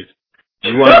series.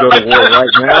 You want to go to war right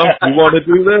now? You want to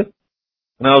do this?"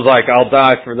 And I was like, "I'll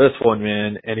die for this one,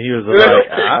 man." And he was like,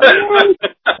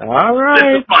 all right.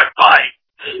 This is my fight.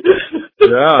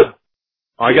 Yeah.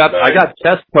 I got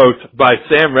chest poked by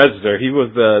Sam Register. He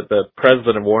was the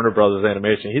president of Warner Brothers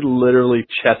Animation. He literally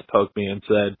chest poked me and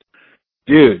said,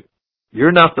 "Dude,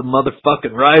 you're not the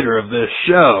motherfucking writer of this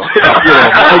show.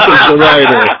 Michael's the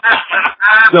writer.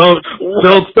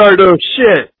 Don't start no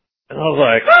shit." And I was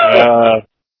like,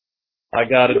 I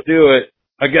gotta do it.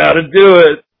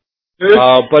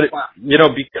 But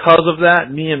because of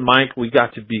that, me and Mike, we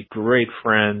got to be great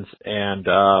friends, and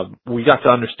we got to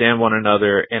understand one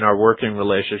another, and our working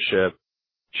relationship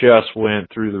just went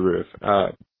through the roof.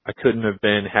 I couldn't have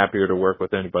been happier to work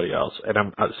with anybody else, and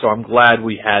I'm glad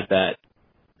we had that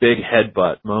big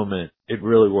headbutt moment. It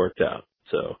really worked out.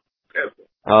 So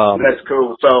that's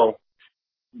cool. So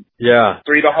yeah,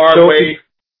 3 the hard way.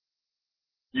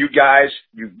 You guys,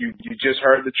 you just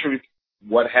heard the truth.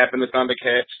 What happened to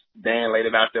Thundercats? Dan laid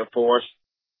it out there for us.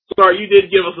 Sorry, you did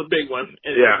give us a big one.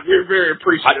 And we're very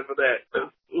appreciative of that.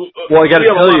 Well, I got to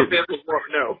tell you,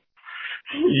 no.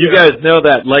 You guys know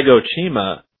that Lego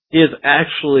Chima is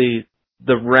actually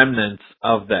the remnants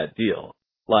of that deal.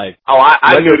 Like,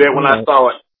 I knew that when I saw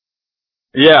it.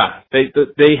 Yeah,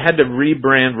 they had to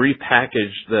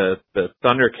repackage the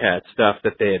Thundercat stuff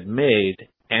that they had made,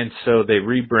 and so they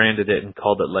rebranded it and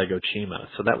called it Lego Chima.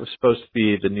 So that was supposed to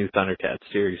be the new Thundercat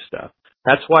series stuff.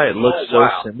 That's why it looks so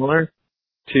similar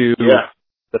to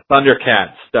the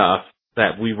Thundercat stuff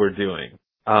that we were doing.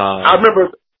 I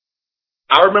remember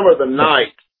the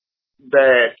night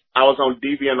that I was on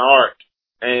DeviantArt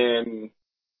and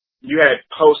you had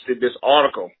posted this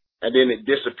article. And then it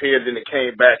disappeared, and it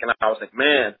came back, and I was like,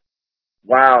 "Man,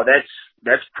 wow,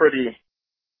 that's pretty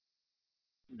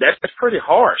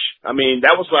harsh." I mean,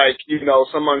 that was like,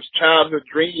 someone's childhood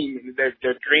dream, their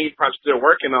dream probably still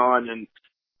working on, and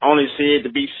only see it to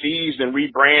be seized and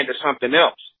rebranded something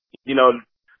else.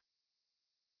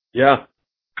 Yeah.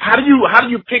 How do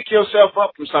you pick yourself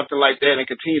up from something like that and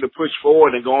continue to push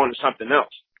forward and go on to something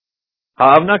else?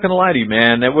 I'm not gonna lie to you,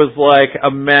 man. It was like,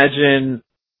 imagine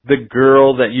the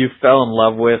girl that you fell in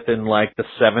love with in like the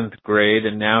 7th grade,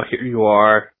 and now here you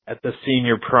are at the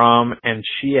senior prom, and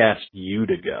she asked you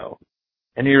to go.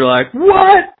 And you're like,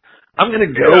 what? I'm going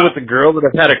to go with the girl that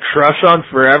I've had a crush on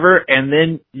forever, and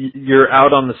then you're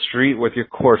out on the street with your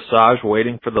corsage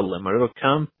waiting for the limo to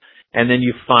come, and then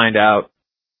you find out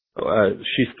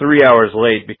she's 3 hours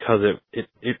late because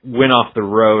it went off the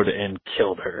road and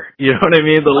killed her. You know what I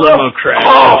mean? The limo crashed.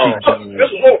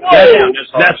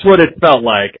 That's what it felt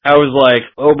like. I was like,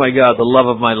 oh my God, the love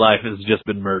of my life has just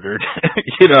been murdered.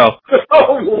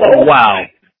 Wow.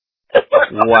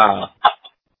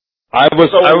 I was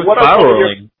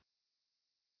spiraling.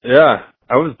 Yeah,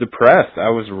 I was depressed.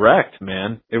 I was wrecked,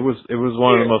 man. It was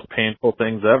one of the most painful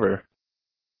things ever.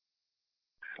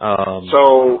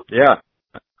 Yeah.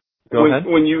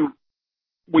 When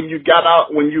you got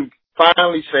out, when you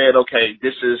finally said, okay,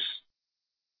 this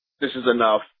is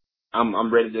enough. I'm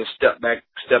ready to step back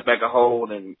a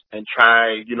hold and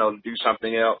try, to do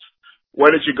something else.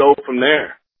 Where did you go from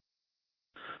there?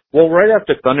 Well, right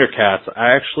after Thundercats,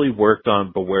 I actually worked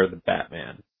on Beware the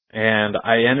Batman. And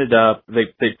I ended up,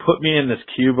 they put me in this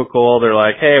cubicle. They're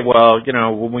like, hey, well,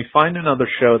 when we find another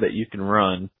show that you can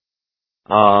run,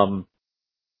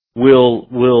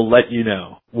 we'll let you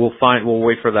know. We'll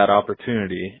wait for that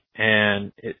opportunity.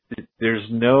 And there's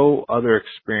no other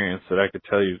experience that I could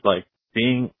tell you, like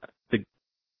being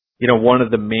one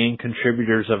of the main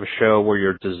contributors of a show where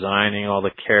you're designing all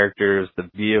the characters, the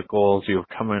vehicles, you're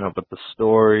coming up with the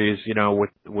stories,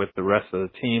 with the rest of the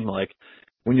team. Like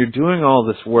when you're doing all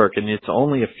this work and it's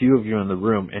only a few of you in the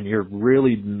room and you're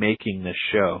really making this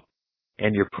show,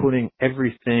 and you're putting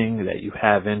everything that you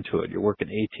have into it. You're working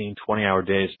 18, 20-hour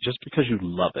days just because you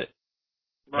love it.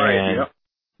 Right, and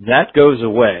that goes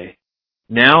away.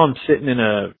 Now I'm sitting in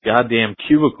a goddamn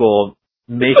cubicle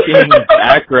making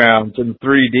backgrounds in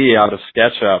 3D out of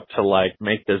SketchUp to like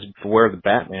make this Beware the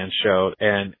Batman show.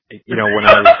 And, when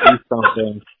I would see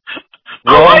something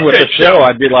wrong with the show,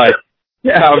 I'd be like,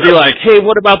 Yeah, I'll be like, hey,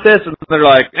 what about this? And they're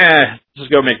like,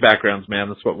 just go make backgrounds, man.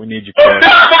 That's what we need you for.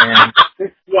 And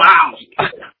Wow.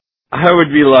 I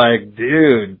would be like,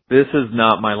 dude, this is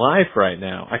not my life right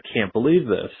now. I can't believe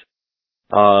this.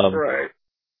 Right.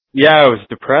 Yeah, I was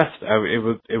depressed.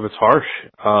 It was harsh.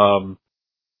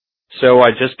 So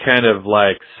I just kind of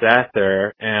like sat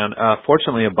there, and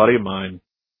fortunately, a buddy of mine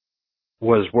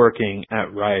was working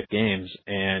at Riot Games,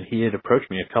 and he had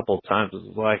approached me a couple of times. It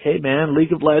was like, hey man,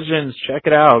 League of Legends, check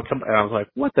it out. Come. And I was like,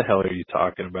 what the hell are you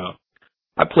talking about?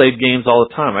 I played games all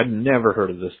the time. I'd never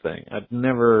heard of this thing. I'd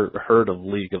never heard of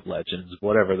League of Legends,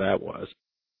 whatever that was.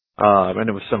 And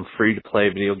it was some free-to-play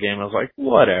video game. I was like,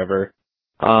 whatever.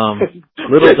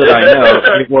 Little did I know,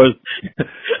 it was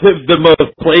the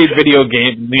most played video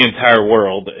game in the entire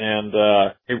world, and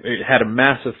it had a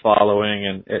massive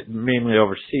following, and mainly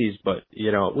overseas, but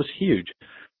it was huge.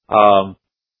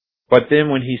 But then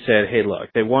when he said, "Hey,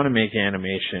 look, they want to make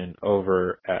animation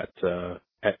over at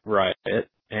Riot,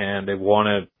 and they want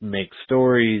to make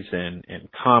stories and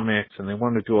comics, and they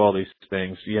want to do all these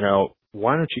things.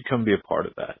 Why don't you come be a part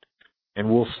of that? And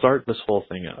we'll start this whole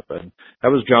thing up." And that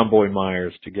was John Boy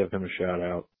Myers, to give him a shout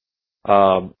out.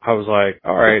 I was like,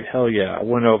 all right, hell yeah. I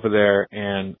went over there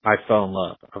and I fell in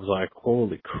love. I was like,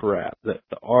 holy crap. The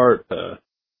art, the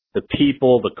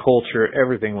people, the culture,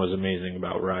 everything was amazing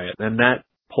about Riot. And that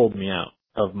pulled me out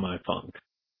of my funk.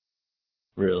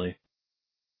 Really.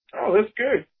 Oh, that's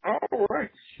good. All right.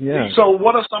 Yeah. So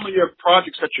what are some of your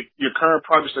projects your current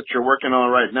projects that you're working on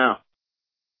right now?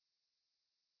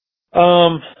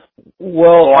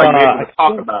 Well, or are you able to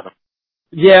talk about them?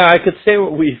 Yeah, I could say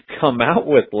what we've come out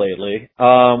with lately,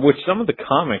 which some of the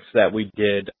comics that we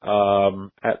did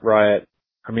at Riot.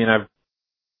 I mean,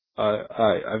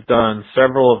 I've done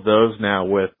several of those now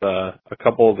with a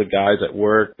couple of the guys at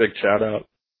work. Big shout out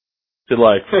to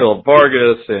like Philip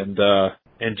Vargas and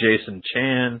Jason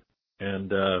Chan,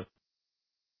 and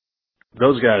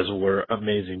those guys were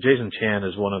amazing. Jason Chan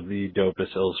is one of the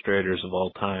dopest illustrators of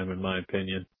all time, in my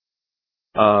opinion.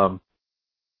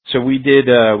 So we did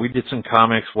some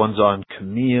comics. One's on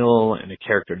Camille and a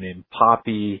character named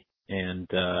Poppy, and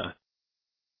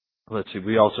let's see,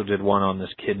 we also did one on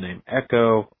this kid named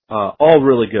Echo. All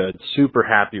really good. Super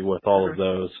happy with all of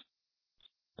those.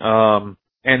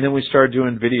 And then we started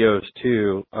doing videos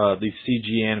too, these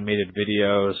CG animated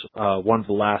videos. One of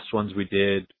the last ones we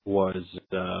did was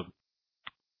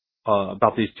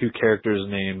about these two characters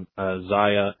named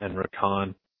Zaya and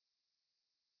Rakan.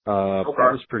 That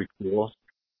was pretty cool.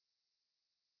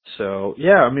 So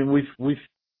yeah, I mean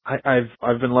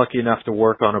I've been lucky enough to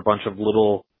work on a bunch of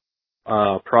little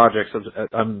projects.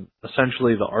 I'm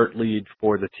essentially the art lead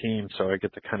for the team, so I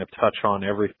get to kind of touch on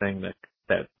everything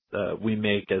that we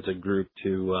make as a group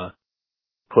to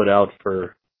put out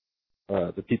for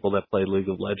the people that play League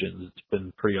of Legends. It's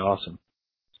been pretty awesome.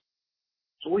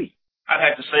 Sweet. I'd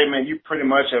have to say, man, you pretty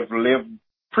much have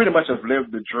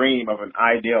lived the dream of an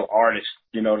ideal artist,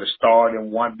 to start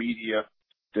in one media,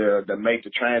 to make the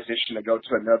transition to go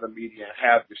to another media and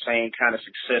have the same kind of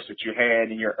success that you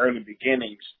had in your early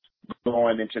beginnings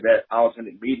going into that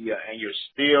alternate media, and you're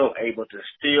still able to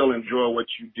still enjoy what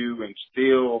you do and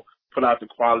still put out the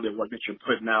quality of work that you're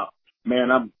putting out.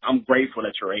 Man, I'm grateful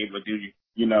that you're able to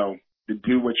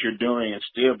do what you're doing and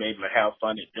still be able to have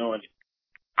fun at doing it.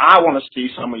 I want to see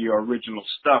some of your original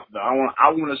stuff, though. I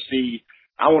want to see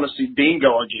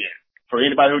Dingo again. For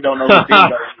anybody who don't know who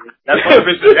Dingo is, that's one of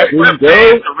his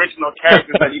original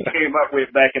characters that he came up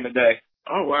with back in the day.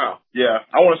 Oh, wow. Yeah,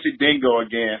 I want to see Dingo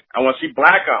again. I want to see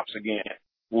Black Ops again.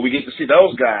 Will we get to see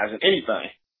those guys in anything?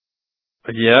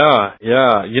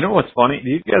 Yeah. You know what's funny? Do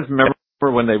you guys remember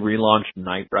when they relaunched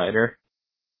Knight Rider?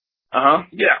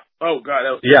 Yeah. Oh God,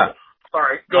 that was yeah.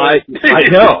 Sorry. Go ahead.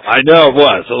 I know it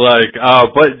was.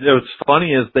 But what's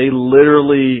funny is they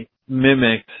literally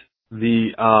mimicked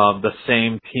the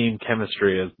same team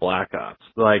chemistry as Black Ops.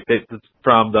 Like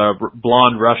from the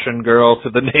blonde Russian girl to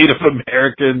the Native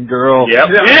American girl. Yep.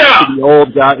 To the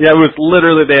old guy. Yeah, it was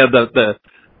literally, they had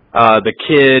the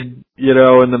kid,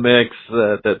 in the mix,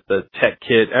 the tech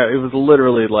kid. It was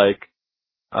literally like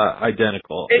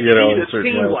identical. It in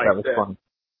certain team ways. like That was that. fun.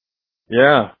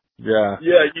 Yeah.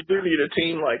 Yeah, you do need a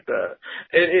team like that.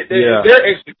 And their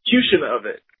execution of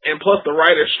it, and plus the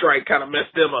writer's strike kind of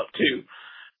messed them up too.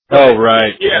 Oh,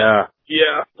 right. Yeah.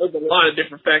 Yeah, there's a lot of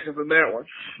different factors in that one.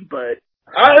 But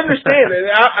I understand it.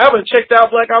 I haven't checked out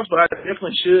Black Ops, but I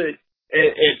definitely should.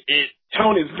 And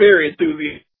Tony's very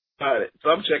enthusiastic about it, so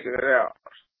I'm checking it out.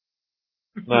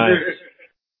 Nice.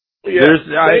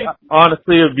 Yeah,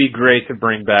 honestly, it would be great to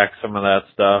bring back some of that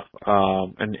stuff,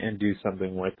 and do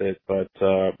something with it. But,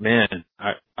 man,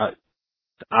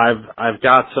 I've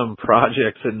got some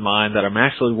projects in mind that I'm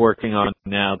actually working on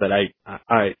now that I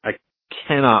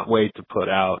cannot wait to put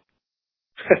out.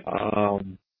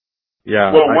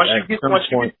 Yeah. Well,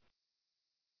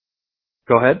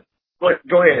 go ahead. Go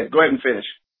ahead and finish.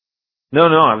 No,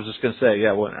 I was just gonna say,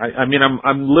 yeah. Well, I mean,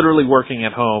 I'm literally working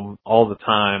at home all the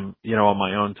time, on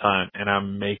my own time, and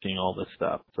I'm making all this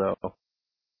stuff. So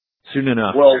soon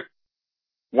enough. Well,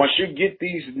 once you get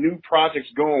these new projects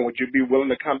going, would you be willing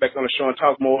to come back on the show and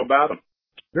talk more about them?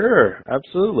 Sure,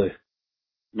 absolutely.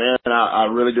 Man, I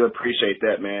really do appreciate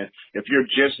that, man. If you're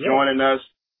just joining us,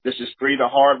 this is 3 the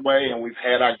Hard Way, and we've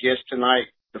had our guest tonight,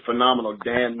 the phenomenal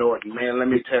Dan Norton. Man, let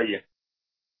me tell you,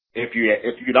 if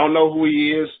you don't know who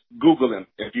he is, Google him.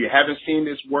 If you haven't seen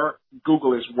his work,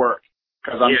 Google his work.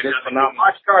 Because I'm just phenomenal.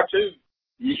 Watch cartoons.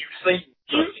 You've seen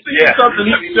something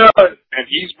he's done, and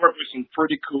he's worked with some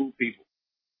pretty cool people.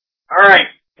 All right,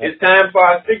 it's time for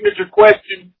our signature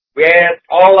question. We ask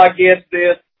all our guests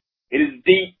this. It is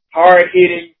deep,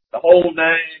 hard-hitting, the whole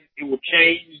nine. It will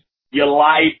change your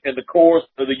life and the course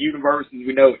of the universe as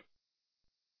we know it.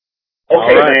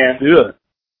 Okay, right, man. Good.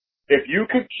 If you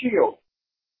could kill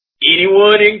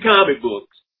anyone in comic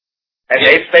books, and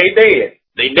they stay dead,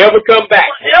 they never come back.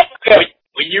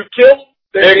 When you kill them,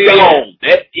 they're gone.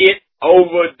 That's it.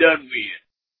 Over, done with.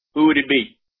 Who would it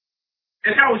be?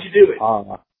 And how would you do it?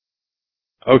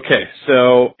 Okay,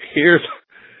 so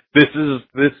this is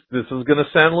gonna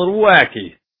sound a little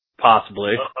wacky,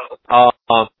 possibly.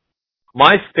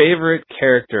 My favorite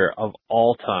character of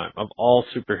all time, of all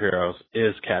superheroes,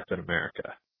 is Captain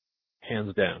America,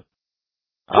 hands down.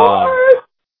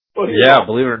 Yeah,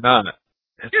 believe it or not,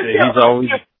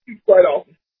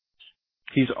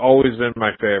 he's always been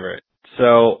my favorite.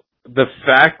 So the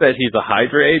fact that he's a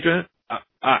Hydra agent,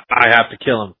 I have to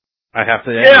kill him. I have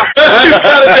to.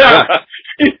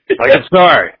 Like, I'm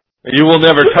sorry. You will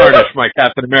never tarnish my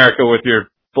Captain America with your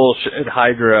bullshit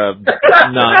Hydra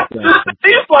nonsense.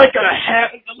 It's like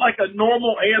a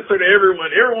normal answer to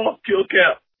everyone. Everyone wants to kill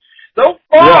Cap. So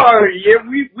far,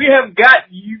 we have got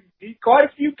quite a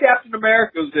few Captain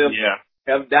Americas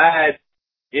have died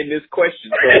in this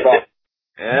question so far.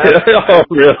 Oh,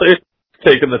 really?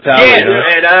 Taking the tally.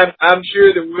 Yeah, and I'm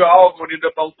sure that we're all going to end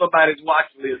up on somebody's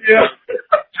watch list. Yeah.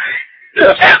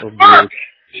 Captain America.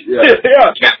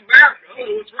 Captain America.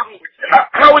 Oh, what's wrong with you?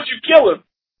 How would you kill him?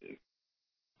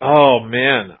 Oh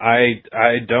man,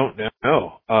 I don't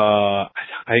know.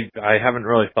 I haven't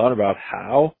really thought about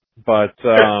how, but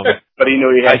but he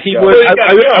knew he had.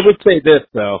 I would say this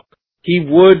though. He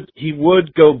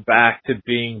would go back to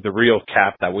being the real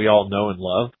Cap that we all know and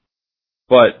love,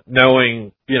 but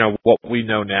knowing what we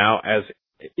know now as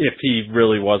if he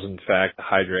really was in fact a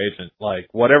Hydra agent, like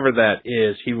whatever that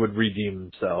is, he would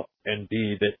redeem himself and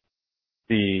be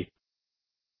the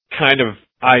kind of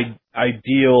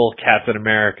ideal Captain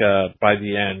America by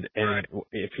the end. And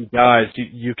if he dies,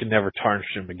 you can never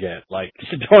tarnish him again. Like,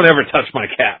 don't ever touch my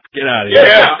Cap. Get out of here.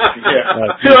 Yeah.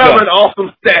 He'll have an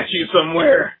awesome statue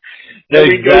somewhere. That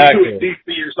we go to a DC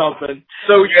or something.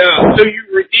 So you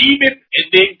redeem him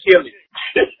and then kill him.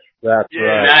 That's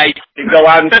right. Nice. You go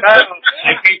out and I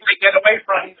can't take that away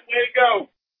from him. Way to go.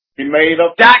 He made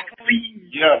up. Exactly.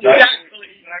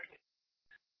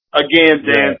 Again,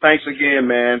 Dan, thanks again,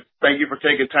 man. Thank you for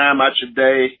taking time out your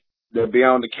day to be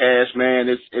on the cast, man.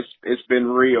 It's been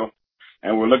real,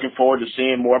 and we're looking forward to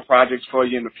seeing more projects for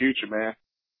you in the future, man.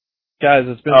 Guys,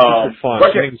 it's been super fun.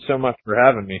 Thank you so much for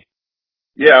having me.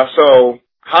 Yeah. So,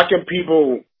 how can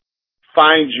people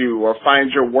find you or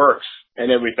find your works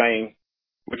and everything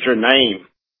with your name?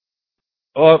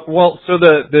 Well, so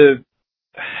the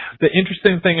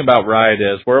interesting thing about Riot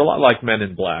is we're a lot like Men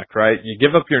in Black, right? You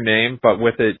give up your name, but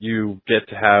with it you get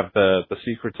to have the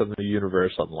secrets of the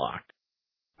universe unlocked.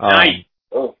 Nice.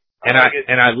 And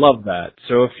I love that.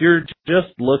 So if you're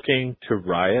just looking to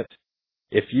Riot,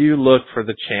 if you look for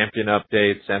the Champion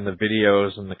updates and the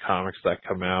videos and the comics that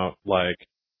come out,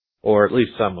 or at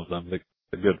least some of them, the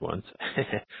good ones.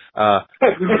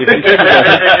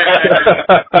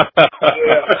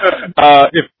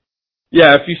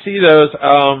 If you see those,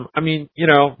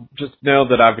 just know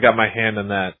that I've got my hand in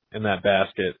that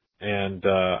basket, and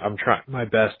I'm trying my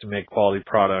best to make quality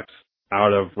products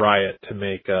out of Riot to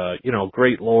make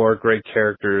great lore, great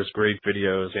characters, great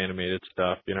videos, animated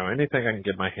stuff, anything I can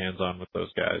get my hands on with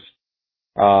those guys.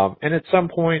 And at some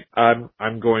point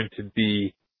I'm going to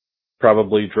be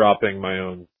probably dropping my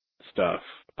own stuff,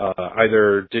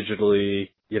 either digitally,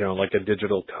 like a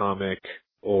digital comic,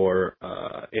 or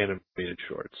animated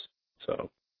shorts.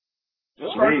 So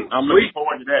sweet. I'm looking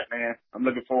forward to that, man. I'm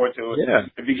looking forward to it. Yeah.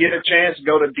 If you get a chance,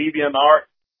 go to DeviantArt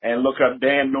and look up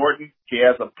Dan Norton. He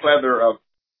has a plethora of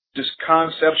just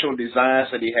conceptual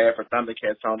designs that he had for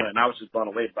Thundercats on there, and I was just blown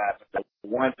away by it. But the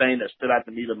one thing that stood out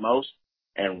to me the most,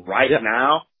 and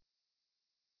now,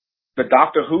 the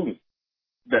Doctor Who,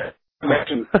 the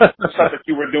mentioned stuff that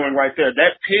you were doing right there.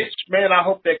 That pitch, man, I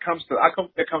hope that comes to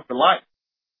life.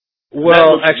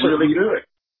 Well, actually, really good.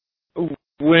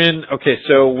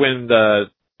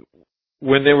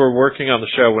 when they were working on the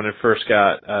show, when it first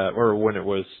got, or when it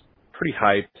was pretty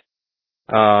hyped,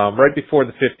 right before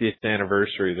the 50th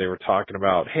anniversary, they were talking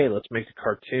about, hey, let's make a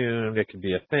cartoon. It could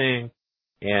be a thing.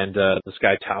 And this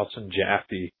guy, Towson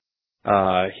Jaffe,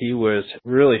 he was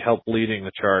really helped leading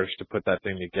the charge to put that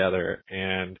thing together.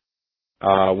 And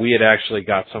we had actually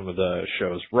got some of the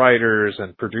show's writers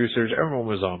and producers. Everyone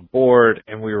was on board,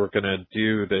 and we were going to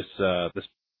do this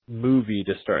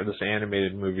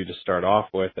animated movie to start off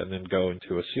with, and then go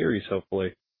into a series,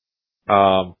 hopefully.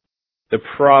 The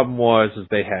problem was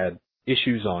they had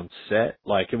issues on set.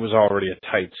 Like, it was already a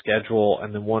tight schedule,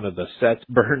 and then one of the sets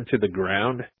burned to the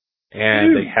ground,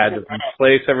 and they had to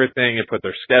replace everything and put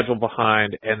their schedule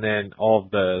behind, and then all of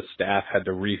the staff had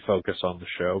to refocus on the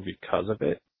show because of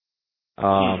it.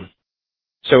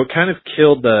 So it kind of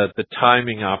killed the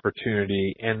timing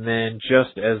opportunity, and then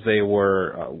just as they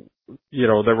were,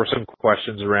 there were some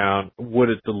questions around, would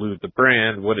it dilute the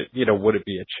brand? Would it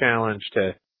be a challenge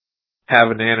to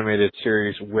have an animated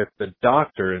series with the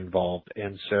Doctor involved?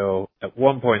 And so at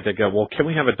one point they go, well, can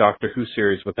we have a Doctor Who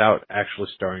series without actually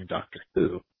starring Doctor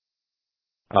Who?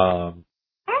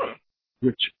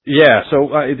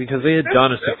 Because they had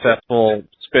done a successful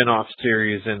spin-off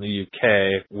series in the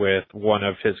UK with one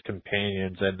of his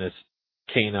companions and this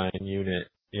canine unit,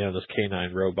 this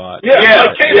canine robot. I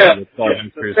love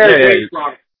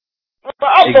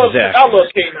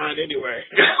K9 anyway.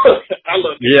 I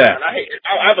love K9. Yeah.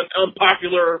 I have an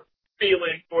unpopular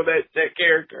feeling for that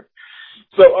character.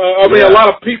 So, a lot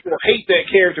of people hate that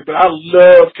character, but I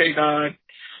love K9.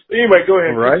 Anyway, go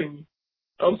ahead. Right. Continue.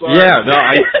 I'm sorry. Yeah, no,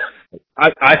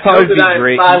 I thought it'd be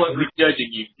great. Silently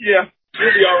judging you. Yeah,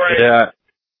 you'll be all right. Yeah.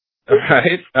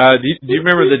 Right. Do you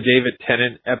remember the David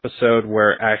Tennant episode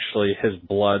where actually his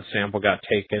blood sample got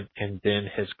taken and then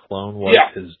his clone was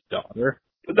his daughter?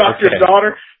 The Doctor's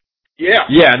daughter? Yeah.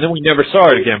 Yeah, and then we never saw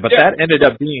it again. But that ended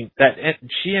up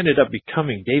she ended up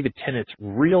becoming David Tennant's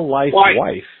real life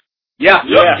wife. Yeah.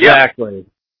 Exactly.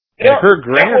 And her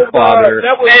grandfather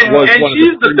was and one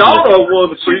she's of the daughter of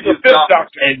one of the previous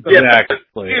Doctor.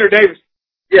 Exactly. Peter Davis.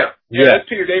 Yeah. That's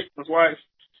Peter Davis' wife.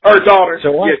 Her daughter.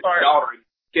 So what? Daughter.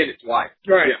 Tennant's wife.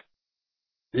 Right.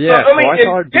 Yeah. So,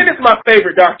 Tennant's my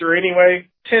favorite Doctor anyway.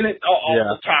 Tennant,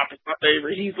 the top is my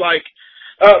favorite. He's like,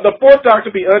 the fourth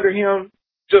Doctor be under him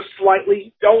just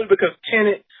slightly, only because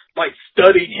Tennant,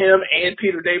 studied him and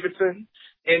Peter Davidson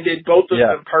and did both of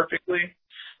them perfectly.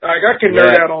 I can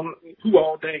nerd out on Who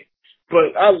all day,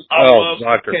 but I love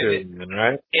Dr. Tennant. Who,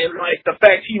 right? And the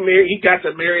fact he got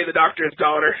to marry the Doctor's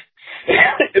daughter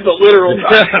is a literal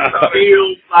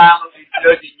real silently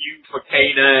judging you for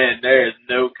K9, and there is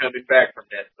no coming back from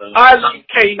that, son. I love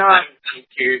K9.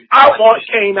 I want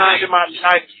K9 in my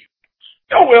life.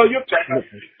 Oh well, you're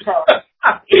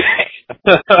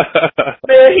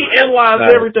man, he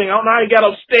analyzed everything. I don't know how he got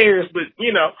upstairs, but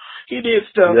he did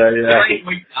stuff. Yeah.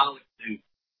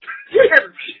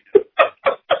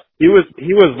 He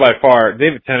was by far,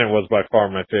 David Tennant was by far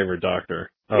my favorite Doctor.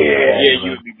 You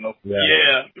would be both.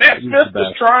 Yeah. Matt Smith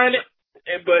was trying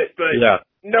it, but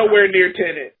nowhere near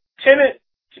Tennant. Tennant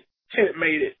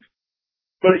made it.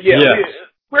 But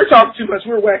we're talking too much.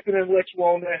 We're waxing intellectual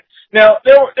on that. Now,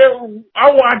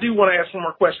 I do want to ask one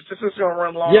more question. Since it's going to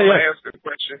run long, I'm going to ask a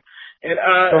question. And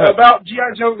about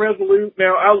G.I. Joe Resolute.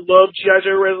 Now, I love G.I.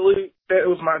 Joe Resolute. That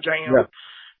was my jam. Yeah.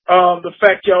 The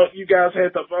fact you guys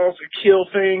had the balls to kill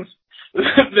things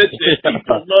that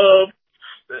people love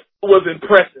was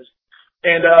impressive.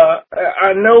 And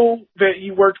I know that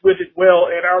you worked with it well,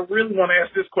 and I really want to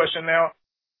ask this question now.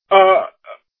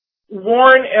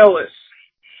 Warren Ellis.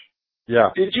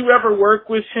 Yeah. Did you ever work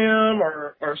with him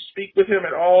or speak with him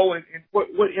at all? And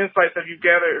what insights have you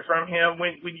gathered from him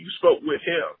when you spoke with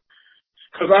him?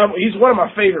 Because he's one of my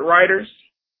favorite writers,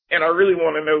 and I really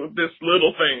want to know this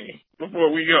little thing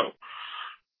before we go.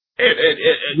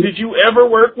 And did you ever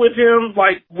work with him,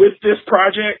 with this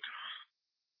project?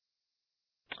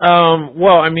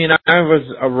 Well, I mean, I was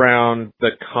around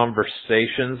the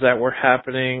conversations that were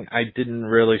happening. I didn't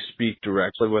really speak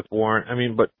directly with Warren. I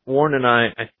mean, but Warren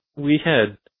and we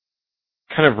had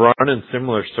kind of run in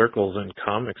similar circles in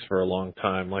comics for a long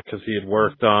time, because he had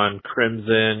worked on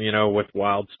Crimson, with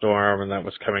Wildstorm, and that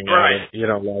was coming out.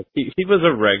 He was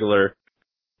a regular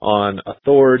on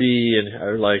Authority, and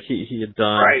he had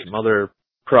done some other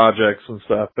projects and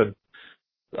stuff, and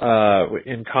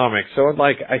in comics. So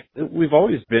like we've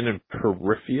always been in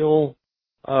peripheral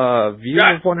view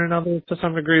of one another to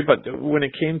some degree, but when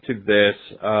it came to this,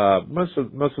 most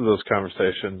of those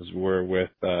conversations were with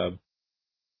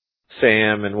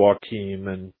Sam and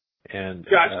Joaquin and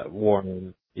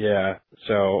Warren. Yeah.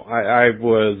 So I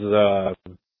was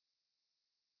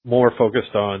more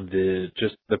focused on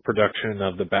just the production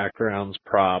of the backgrounds,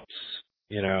 props,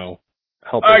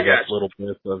 helping with little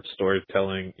bits of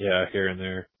storytelling, here and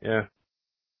there. Yeah.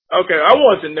 Okay, I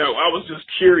wanted to know. I was just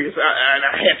curious, and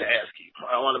I had to ask you.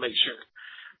 I want to make sure.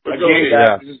 But again,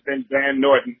 guys, this has been Dan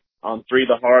Norton on 3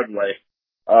 the Hard Way.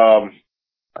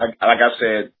 Like I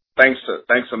said, thanks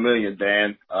a million,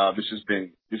 Dan. This has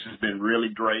been really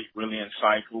great, really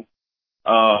insightful.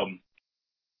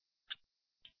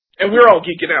 And we're all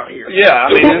geeking out here. Yeah,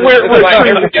 I mean, we're like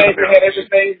everything.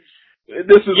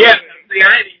 This is See,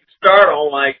 I didn't even start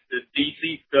on like the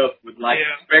DC stuff with like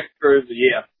Spectres.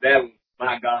 Yeah, that was,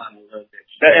 my God, I love that.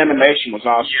 That animation was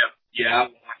awesome. Yeah.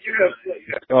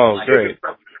 Oh, great.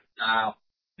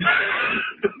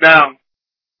 Now,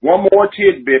 one more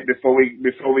tidbit before we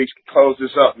close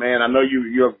this up, man. I know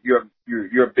you're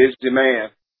a busy man,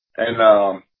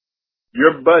 and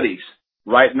your buddies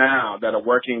right now that are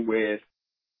working with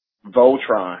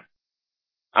Voltron,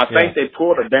 I think they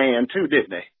pulled a Dan too, didn't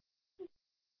they?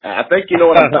 I think you know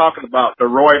what I'm talking about. The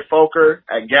Roy Fokker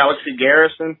at Galaxy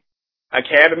Garrison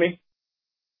Academy.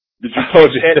 Did you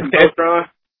catch that in Voltron?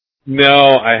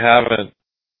 No, I haven't.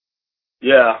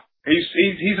 Yeah.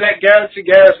 He's at Galaxy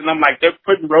Garrison. I'm like, they're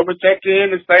putting Robotech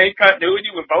in the same continuity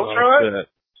with Voltron?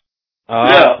 Well.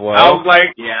 I was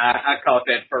like, I caught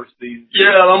that first season.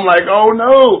 Yeah, I'm like, oh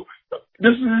no.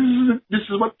 This is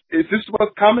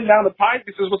what's coming down the pipe?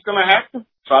 This is what's gonna happen?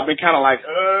 So I've been kinda like,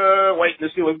 waiting to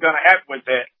see what's gonna happen with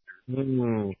that.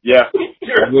 Yeah.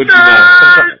 Good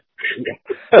Try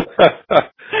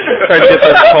to get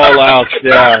that call out.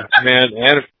 Yeah, man.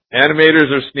 Animators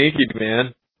are sneaky,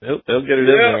 man. They'll get it in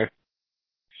there.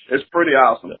 It's pretty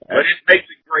awesome. But it makes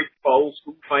it great for old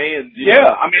school fans. Yeah,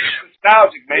 I mean, it's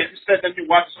nostalgic, man. You said that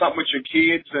you're watching something with your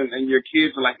kids, and your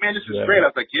kids are like, man, this is great. I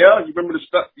was like, yeah, you remember the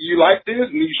stuff, you like this?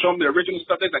 And you show them the original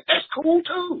stuff, they're like, that's cool,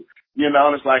 too. And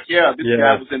it's like, this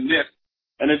guy was in this.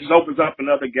 And it just opens up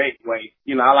another gateway.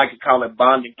 I like to call it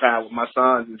bonding time with my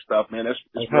sons and stuff, man. It's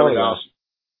really awesome.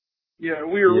 Yeah,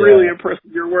 we were really impressed with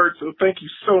your work, so thank you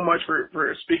so much for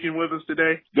speaking with us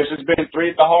today. This has been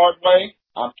 3 the Hard Way.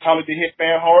 I'm Tommy the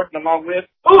Hitman Horton, along with...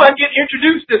 Oh, I get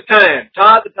introduced this time.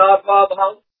 Todd the Todd Father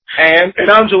House. And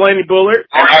I'm Jelani Bullard.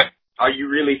 Are you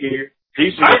really here?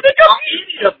 He's here. I think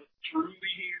I'm truly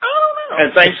here. I don't know.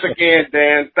 And thanks again,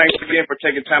 Dan. Thanks again for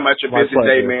taking time out your busy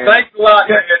day, man. Thanks a lot.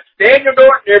 Daniel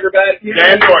Norton, everybody.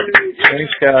 Dan Norton. Thanks,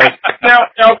 guys. Now,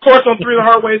 of course, on 3 the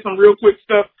Hard Way, some real quick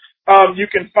stuff. You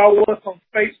can follow us on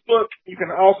Facebook. You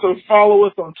can also follow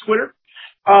us on Twitter.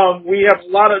 We have a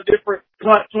lot of different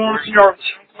platforms here on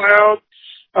SoundCloud.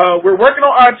 We're working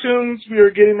on iTunes. We are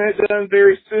getting that done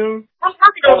very soon. We're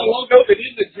working on a logo that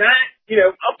is a giant,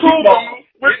 a pool ball.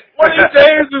 One of these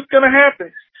days it's going to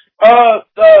happen.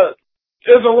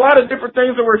 There's a lot of different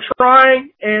things that we're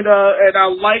trying, and I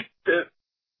like the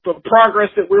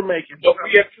progress that we're making. But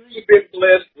we have truly been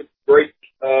blessed with great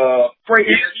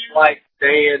guests like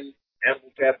Dan,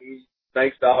 Animal Tapping.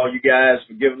 Thanks to all you guys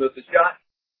for giving us a shot.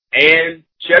 And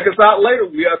check us out later.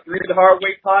 We are 3 the Hard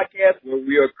Way podcast, where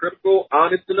we are critical,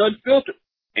 honest, and unfiltered.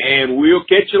 And we'll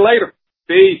catch you later.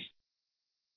 Peace.